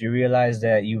pass. You realize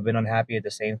that you've been unhappy at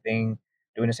the same thing,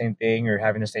 doing the same thing, or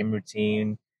having the same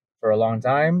routine for a long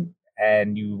time,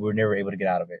 and you were never able to get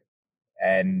out of it.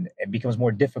 And it becomes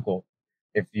more difficult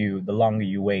the longer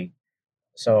you wait.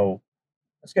 So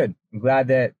that's good. I'm glad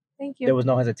that Thank you. There was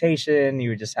no hesitation.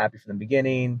 You were just happy from the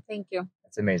beginning. Thank you.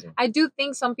 That's amazing. I do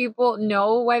think some people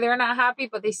know why they're not happy,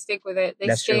 but they stick with it.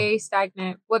 They stay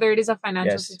stagnant, whether it is a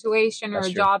financial situation or a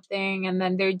job thing, and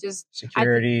then they're just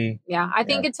security. I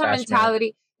think it's a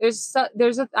mentality. There's I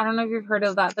don't know if you've heard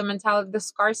of that, the mentality, the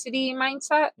scarcity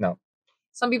mindset. No.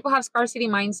 Some people have scarcity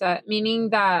mindset, meaning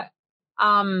that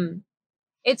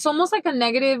it's almost like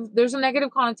there's a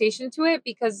negative connotation to it,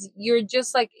 because you're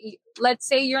just like, let's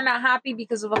say you're not happy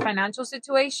because of a financial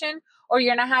situation, or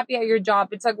you're not happy at your job.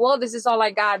 It's like, well, this is all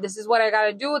I got. This is what I got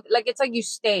to do. Like, it's like you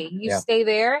stay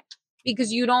there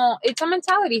because it's a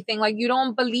mentality thing. Like, you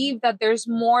don't believe that there's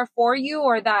more for you,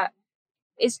 or that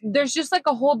there's just like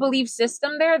a whole belief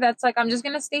system there that's like, I'm just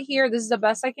going to stay here. This is the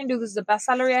best I can do. This is the best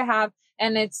salary I have.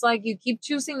 And it's like, you keep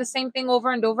choosing the same thing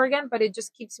over and over again, but it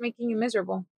just keeps making you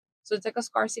miserable. So it's like a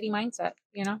scarcity mindset,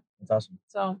 you know? That's awesome.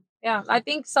 So, yeah, I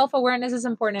think self-awareness is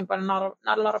important, but not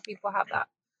a lot of people have that.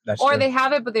 That's or true. They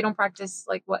have it, but they don't practice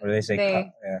like what they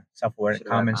say. Self-awareness,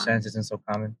 common sense isn't so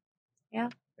common. Yeah.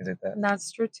 Is it that?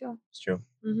 That's true, too. It's true.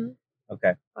 Mm-hmm.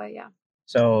 Okay. But, yeah.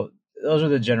 So those are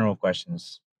the general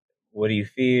questions. What do you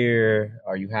fear?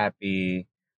 Are you happy?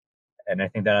 And I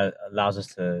think that allows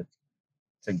us to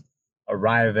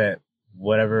arrive at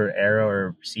whatever era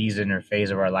or season or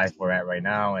phase of our life we're at right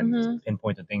now, and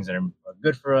pinpoint the things that are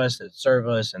good for us, that serve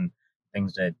us, and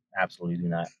things that absolutely do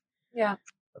not. Yeah.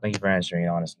 So thank you for answering it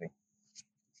honestly.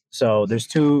 So there's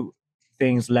three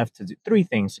things left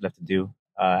to do,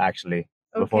 actually,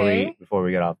 before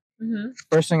we get off. Mm-hmm.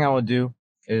 First thing I will do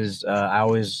is I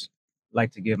always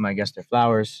like to give my guests their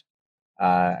flowers.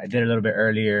 I did it a little bit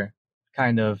earlier,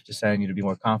 kind of just saying you to be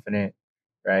more confident,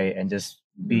 right? And just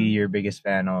be your biggest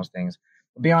fan, all those things.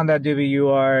 But beyond that, Doobie, you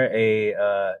are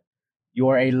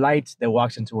a light that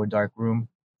walks into a dark room.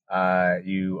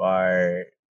 You are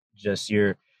just,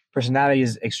 your personality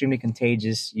is extremely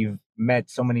contagious. You've met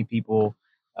so many people,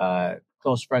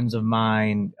 close friends of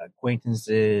mine,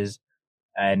 acquaintances,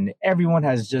 and everyone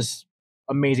has just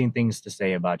amazing things to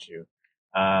say about you.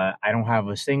 I don't have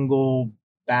a single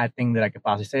bad thing that I could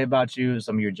possibly say about you.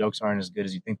 Some of your jokes aren't as good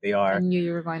as you think they are. I knew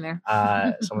you were going there.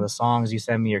 Some of the songs you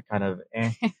send me are kind of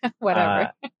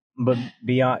whatever. But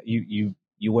beyond, you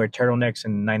wear turtlenecks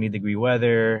in 90-degree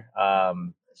weather.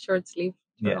 Short sleeve.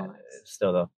 Yeah,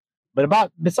 still though.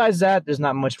 besides that, there's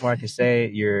not much more I can say.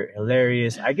 You're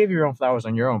hilarious. I gave you your own flowers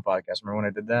on your own podcast. Remember when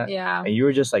I did that? Yeah. And you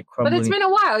were just like crumbling. But it's been a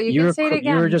while. You can say it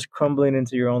again. You were just crumbling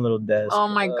into your own little desk. Oh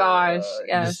my gosh.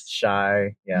 Yes. Just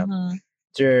shy. Yeah. Mm-hmm.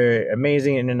 You're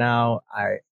amazing in and out.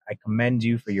 I commend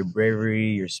you for your bravery,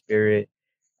 your spirit.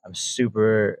 I'm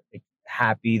super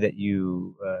happy that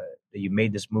you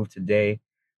made this move today,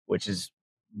 which is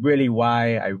really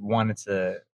why I wanted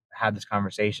to have this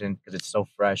conversation, because it's so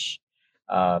fresh,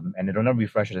 and it'll never be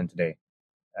fresher than today.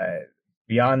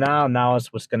 Beyond now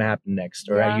is what's gonna happen next.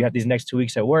 All right, you have these next 2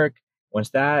 weeks at work.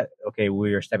 Once that, okay,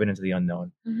 we are stepping into the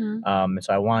unknown. Mm-hmm. And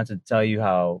so I wanted to tell you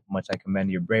how much I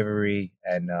commend your bravery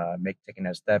and taking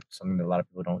that step, something that a lot of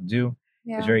people don't do.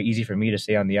 Yeah. It's very easy for me to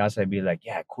say on the outside, be like,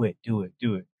 yeah, quit, do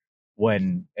it.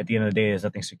 When at the end of the day, there's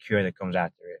nothing secure that comes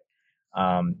after it.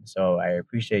 So I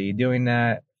appreciate you doing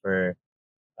that, for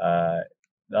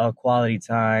the quality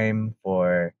time,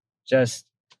 for just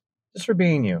for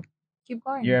being you. Keep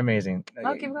going. You're amazing.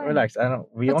 No, keep going. Relax. Tell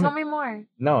me more.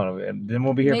 No, then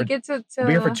we'll be here. We'll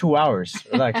be here for 2 hours.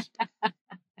 Relax.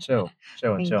 chill.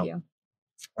 Thank you.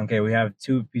 Okay, we have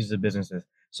 2 pieces of businesses.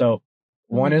 So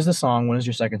one is the song. One is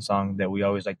your second song that we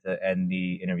always like to end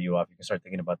the interview off. You can start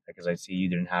thinking about that, because I see you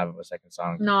didn't have a second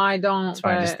song. No, I don't. It's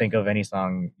fine. Just think of any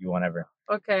song you want ever.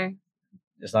 Okay.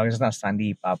 As long as it's not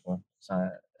Sandy Papo. I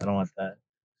don't want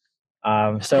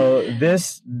that. So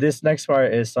this next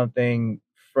part is something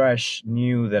fresh,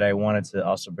 new, that I wanted to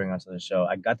also bring onto the show.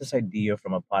 I got this idea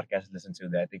from a podcast I listened to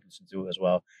that I think you should do as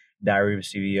well. Diary of a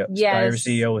CEO. Yes. Diary of a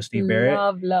CEO with Steve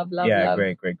Barrett. Love. Yeah,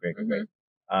 great. Great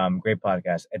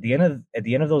podcast. At the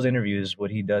end of those interviews, what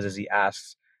he does is he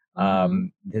asks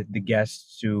the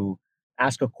guests to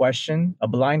ask a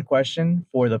blind question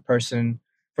for the person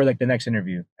for like the next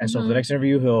interview. And so for the next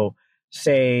interview, he'll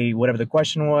say whatever the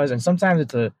question was, and sometimes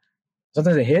it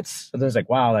hits. Sometimes it's like,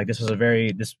 wow, like this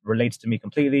relates to me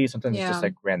completely. Sometimes it's just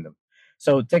like random.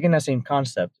 So taking that same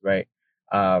concept, right?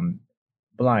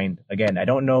 Blind again. I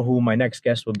don't know who my next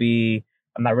guest will be.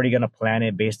 I'm not really gonna plan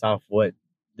it based off what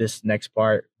this next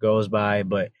part goes by,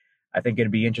 but I think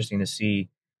it'd be interesting to see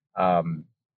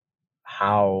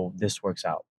how this works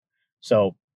out.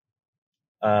 So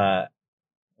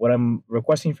what I'm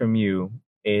requesting from you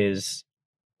is,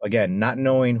 again, not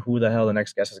knowing who the hell the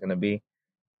next guest is going to be,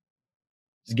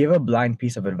 just give a blind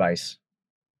piece of advice.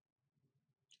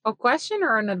 A question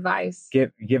or an advice?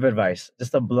 Give advice.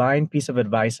 Just a blind piece of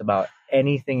advice about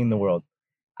anything in the world.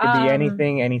 Could be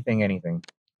anything.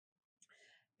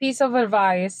 Piece of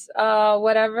advice.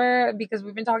 Whatever, because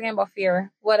we've been talking about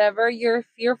fear. Whatever you're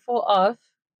fearful of,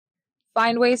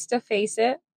 find ways to face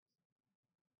it.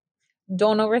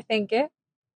 Don't overthink it.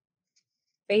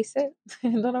 Face it.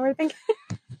 Don't overthink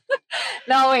it.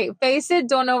 No, wait. Face it.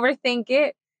 Don't overthink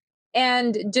it.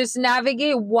 And just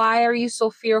navigate. Why are you so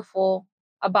fearful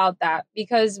about that?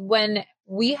 Because when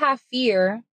we have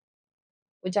fear,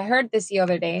 which I heard this the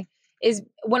other day, is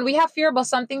when we have fear about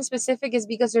something specific is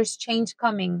because there's change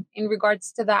coming in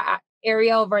regards to that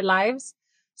area of our lives.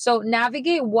 So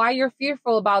navigate why you're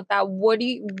fearful about that.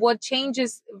 What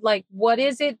changes, like, what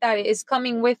is it that is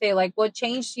coming with it? Like, what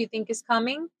change do you think is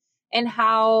coming, and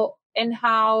how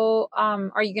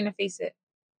are you going to face it?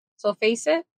 So face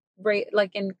it,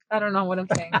 I don't know what I'm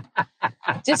saying.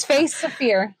 Just face the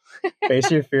fear. Face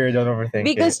your fear. Don't overthink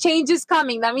because change is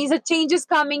coming. That means that change is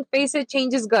coming. Face it.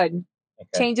 Change is good.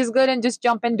 Okay. Change is good, and just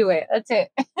jump and do it. That's it.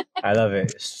 I love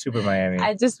it. Super Miami.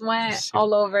 I just went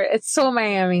all over. It's so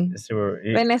Miami.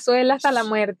 Venezuela hasta la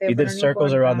muerte. You did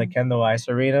circles around the Kendall Ice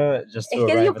Arena just to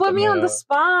arrive you put me on the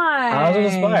spot. I was on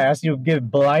the spot. I asked you to give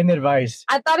blind advice.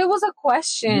 I thought it was a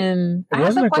question. I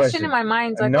had a question in my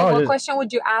mind. Like, what question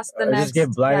would you ask the next? Just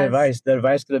give blind advice. The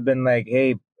advice could have been like,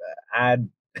 hey, add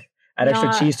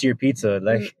extra cheese to your pizza.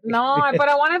 Like, no, but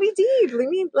I want to be deep.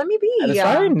 Let me be. That's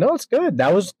fine. No, it's good.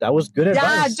 That was good advice.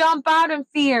 Yeah, jump out in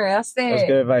fear. That's it. That's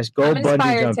good advice. Go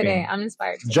bungee jumping today. I'm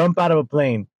inspired today. Jump out of a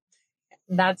plane.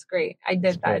 That's great. I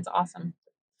did that. Good. It's awesome.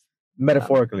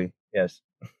 Metaphorically, yes.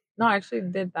 No, I actually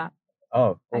did that.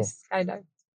 Oh, cool. I skydived.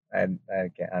 I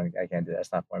can't do that.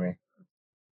 That's not for me.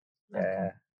 Okay.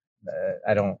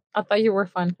 I don't. I thought you were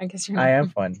fun. I guess you're not. I am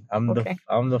fun. I'm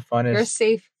the funnest. You're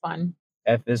safe fun.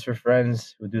 F is for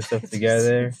friends who do stuff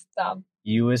together. Stop.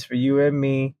 U is for you and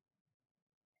me.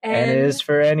 N is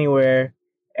for anywhere,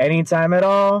 anytime at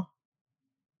all.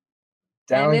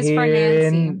 Down here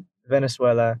in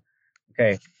Venezuela.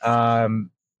 Okay. N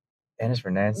is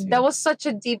for Nancy. That was such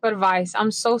a deep advice.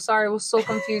 I'm so sorry. It was so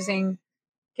confusing.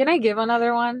 Can I give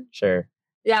another one? Sure.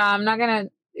 Yeah, I'm not gonna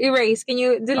erase. Can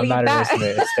you delete that? I'm not erasing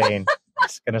it. It's staying.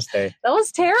 It's gonna stay. That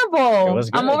was terrible. It was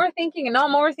good. I'm overthinking it. No,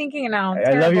 I'm overthinking it now.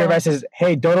 I love your advice.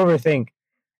 Hey, don't overthink.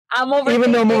 I'm overthinking.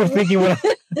 Even though I'm overthinking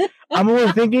I'm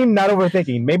overthinking, not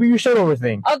overthinking. Maybe you should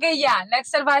overthink. Okay, yeah.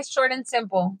 Next advice, short and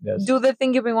simple. Yes. Do the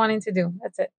thing you've been wanting to do.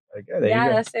 That's it. Okay, there you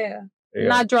go. That's it. There you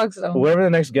Not go. drugs, though. Whoever the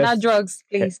next guest... Not drugs,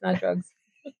 please. Not drugs.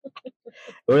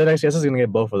 Whoever the next guest is going to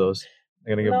get both of those.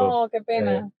 They're going to get both. No, qué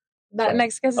pena. Yeah. That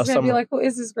next guest is going to be like, who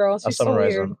is this girl? She's so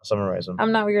weird. I'll summarize them.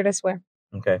 I'm not weird, I swear.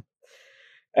 Okay.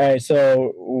 All right,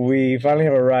 so we finally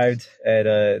have arrived at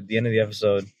the end of the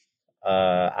episode.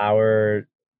 Hour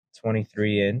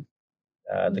 23 in.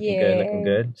 Looking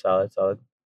good. Solid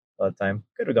time.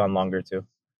 Could have gone longer too.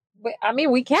 But, I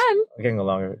mean, we can. We can go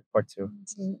longer. Part 2.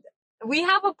 We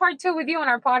have a part 2 with you on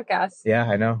our podcast. Yeah,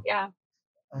 I know. Yeah.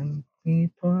 I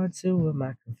need part 2 of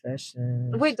my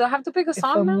confession. Wait, do I have to pick a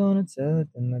song now? Gonna tell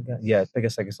them yeah, pick a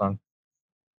second song.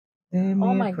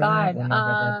 Oh my God.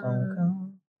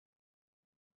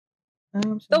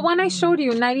 The one I showed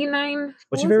you, 99.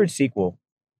 What's your favorite sequel?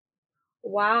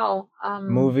 Wow.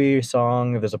 Movie,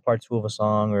 song, if there's a part 2 of a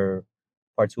song or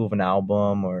part 2 of an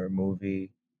album or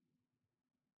movie.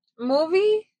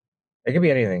 Movie? It could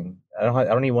be anything. I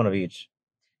don't need one of each.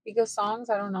 Because songs,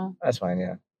 I don't know. That's fine,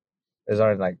 yeah. There's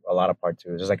already like a lot of part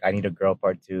 2s. There's like I Need a Girl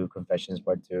part 2, Confessions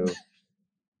part 2.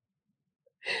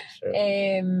 Sure.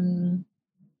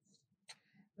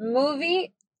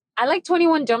 Movie? I like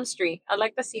 21 Jump Street. I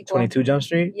like the sequel. 22 Jump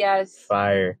Street? Yes.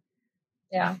 Fire.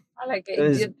 Yeah, I like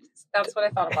it. That's what I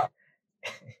thought about.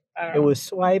 It was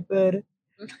Swiper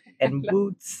and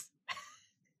Boots.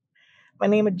 My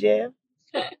name is Jeff.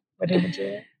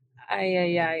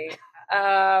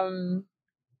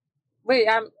 Wait,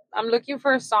 I'm looking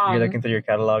for a song. You're looking through your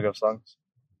catalog of songs?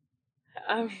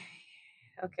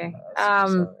 Okay.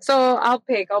 So I'll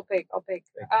pick.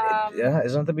 Yeah, it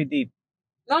doesn't have to be deep.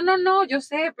 No, yo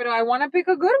sé, pero I want to pick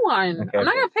a good one. Okay, I'm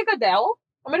not going to pick Adele.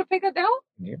 I'm going to pick Adele?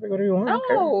 You can pick whatever you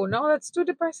want. No, that's too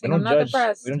depressing. I'm not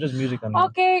depressed. We don't judge music on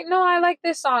Okay, no, I like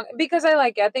this song because I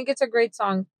like it. I think it's a great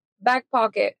song. Back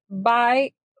Pocket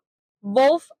by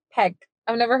Wolf Peck.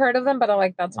 I've never heard of them, but I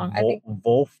like that song. I think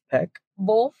Wolf Peck.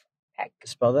 Spell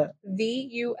Spell that.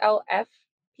 VULFPECK. You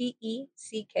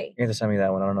have to send me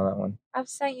that one. I don't know that one. I've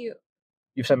sent you.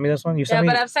 You've sent me this one?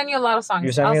 But I've sent you a lot of songs.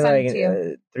 You sent me I'll like send it to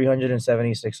you.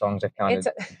 376 songs I counted.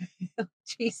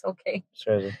 Jeez, okay.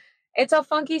 Seriously. It's a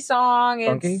funky song.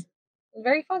 Funky? It's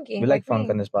very funky. We like funk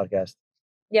on this podcast.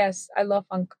 Yes, I love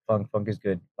funk. Funk is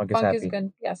good. Funk is happy. happy. Funk is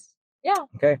good, yes. Yeah.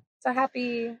 Okay. It's a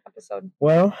happy episode.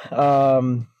 Well,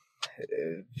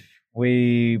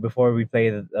 before we play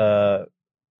the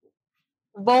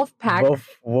Wolfpack.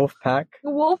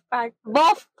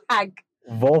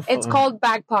 It's called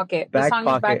Back Pocket. The song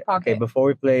is Back Pocket. Okay, before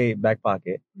we play Back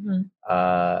Pocket,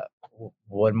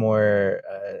 one more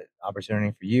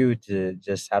opportunity for you to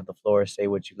just have the floor, say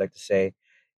what you'd like to say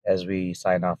as we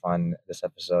sign off on this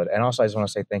episode. And also, I just want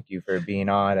to say thank you for being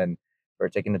on and for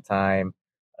taking the time.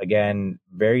 Again,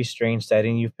 very strange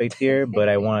setting you've picked here, but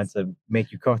I wanted to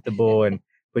make you comfortable and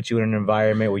put you in an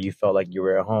environment where you felt like you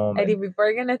were at home. Eddie, people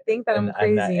are gonna think that I'm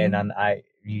crazy.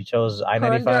 You chose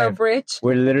I-95.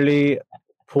 We're literally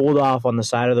pulled off on the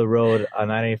side of the road on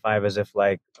I-95 as if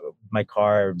like my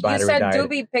car battery died. You said,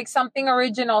 Doobie, pick something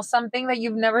original, something that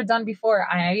you've never done before.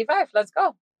 I-95, let's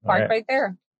go. Park right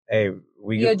there. Hey,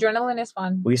 the adrenaline is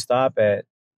fun. We stop at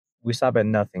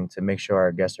nothing to make sure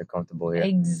our guests are comfortable here.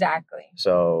 Exactly.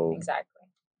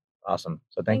 Awesome.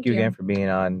 So thank you again for being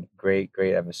on. Great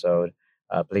episode.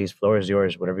 Please, floor is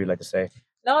yours. Whatever you'd like to say.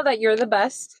 Know that you're the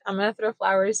best. I'm gonna throw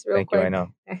flowers real quick. Thank you.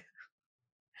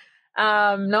 I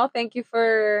know. No, thank you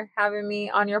for having me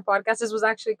on your podcast. This was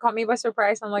actually caught me by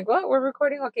surprise. I'm like, what? We're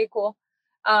recording? Okay, cool.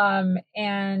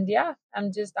 And yeah,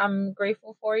 I'm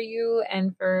grateful for you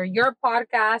and for your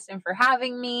podcast and for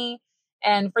having me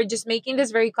and for just making this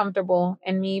very comfortable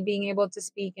and me being able to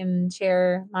speak and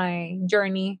share my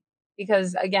journey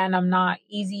because again, I'm not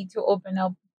easy to open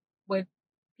up with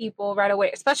people right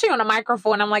away, especially on a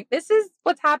microphone. I'm like, this is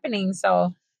what's happening.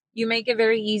 So you make it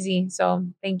very easy. So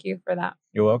thank you for that.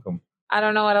 You're welcome. I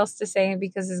don't know what else to say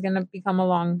because it's going to become a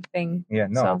long thing. Yeah,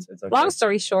 no, so, it's okay. Long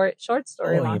story short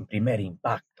story long. En primer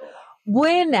impacto.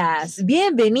 Buenas,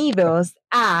 bienvenidos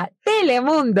a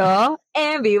Telemundo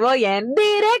en vivo y en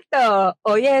directo.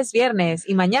 Hoy es viernes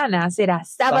y mañana será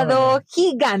sábado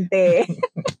gigante.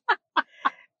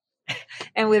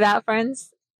 And with that,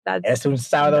 friends, es un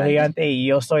sábado gigante y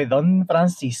yo soy Don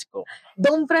Francisco.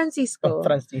 Don Francisco.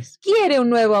 ¿Quiere un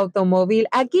nuevo automóvil?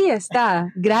 Aquí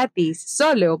está, gratis,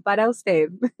 solo para usted.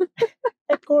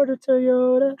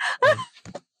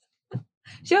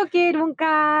 Yo quiero un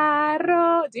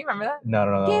carro. ¿Sí, verdad?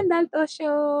 No. ¿Quién da el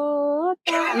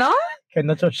Toyota? ¿No? ¿Quién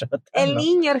da Toyota? El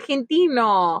niño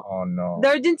argentino. Oh, no. The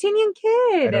Argentinian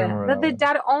kid that the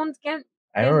dad owned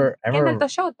I remember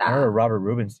Toshota. Robert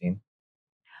Rubenstein.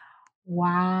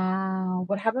 Wow.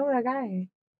 What happened with that guy?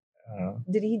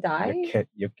 Did he die?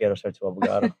 Yo quiero ser tu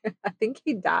abogado. I think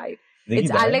he died. Think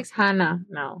It's he died? Alex Hanna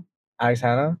now. Alex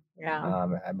Hanna? Yeah.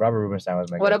 Robert Rubenstein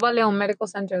was my What guy. about Leon Medical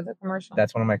Center, the commercial?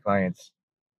 That's one of my clients.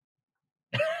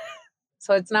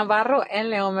 So it's Navarro and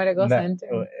Leon Medical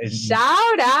Center. It's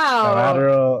Shout out.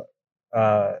 Navarro.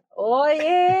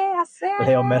 Oye, hacer.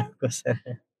 Leon Medical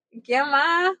Center. ¿Quién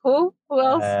más? Who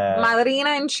else?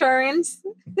 Madrina Insurance.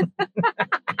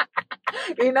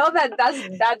 You know that does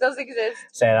exist.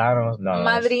 Sedanos, no.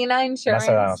 Madrina Insurance.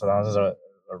 Not Sedanos. Sedanos is a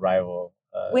rival.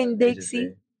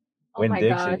 Winn-Dixie. Oh my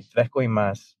gosh. Fresco y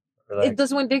Más.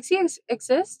 Does Winn-Dixie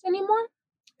exist anymore?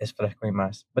 It's Fresco y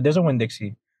Más. But there's a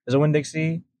Winn-Dixie. There's a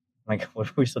Winn-Dixie. Like, what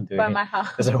are we still doing? By my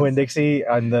house. There's a Winn-Dixie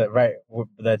on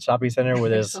the shopping center where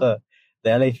there's the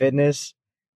LA Fitness.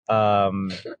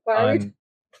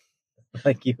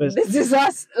 Like he was. This is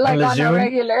us, like on a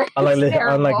regular. On like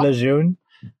Lejeune.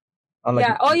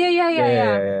 Yeah. Oh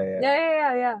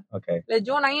yeah. Okay.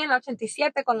 Lejeune ahí en la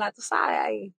 87 con la, tú sabes,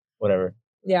 ahí. Whatever.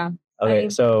 Yeah. Okay,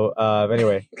 so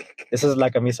anyway, this is La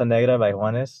Camisa Negra by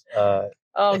Juanes.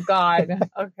 Oh God.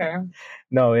 Okay.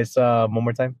 No, it's one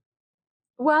more time.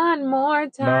 One more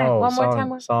time. No, one song, more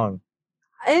time. Song.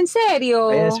 En serio?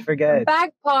 I just forget.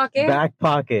 Back Pocket. Back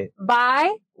Pocket.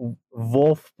 By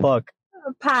Wolf Pack.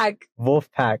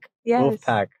 Wolf Pack. Yes. Wolf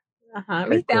Pack.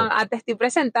 Viste, cool. Te estoy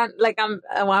presentando. Like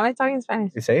why am I talking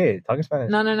Spanish? You say it. Talk in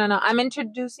Spanish. No. I'm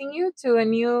introducing you to a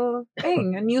new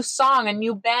thing, a new song, a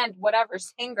new band, whatever.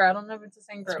 Singer. I don't know if it's a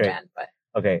singer or a band, but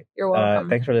okay. You're welcome.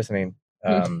 Thanks for listening.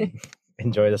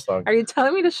 Enjoy the song. Are you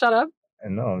telling me to shut up?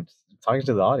 No, I'm just talking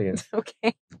to the audience.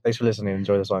 Okay. Thanks for listening.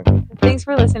 Enjoy the song. Thanks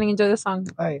for listening. Enjoy the song.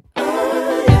 Bye.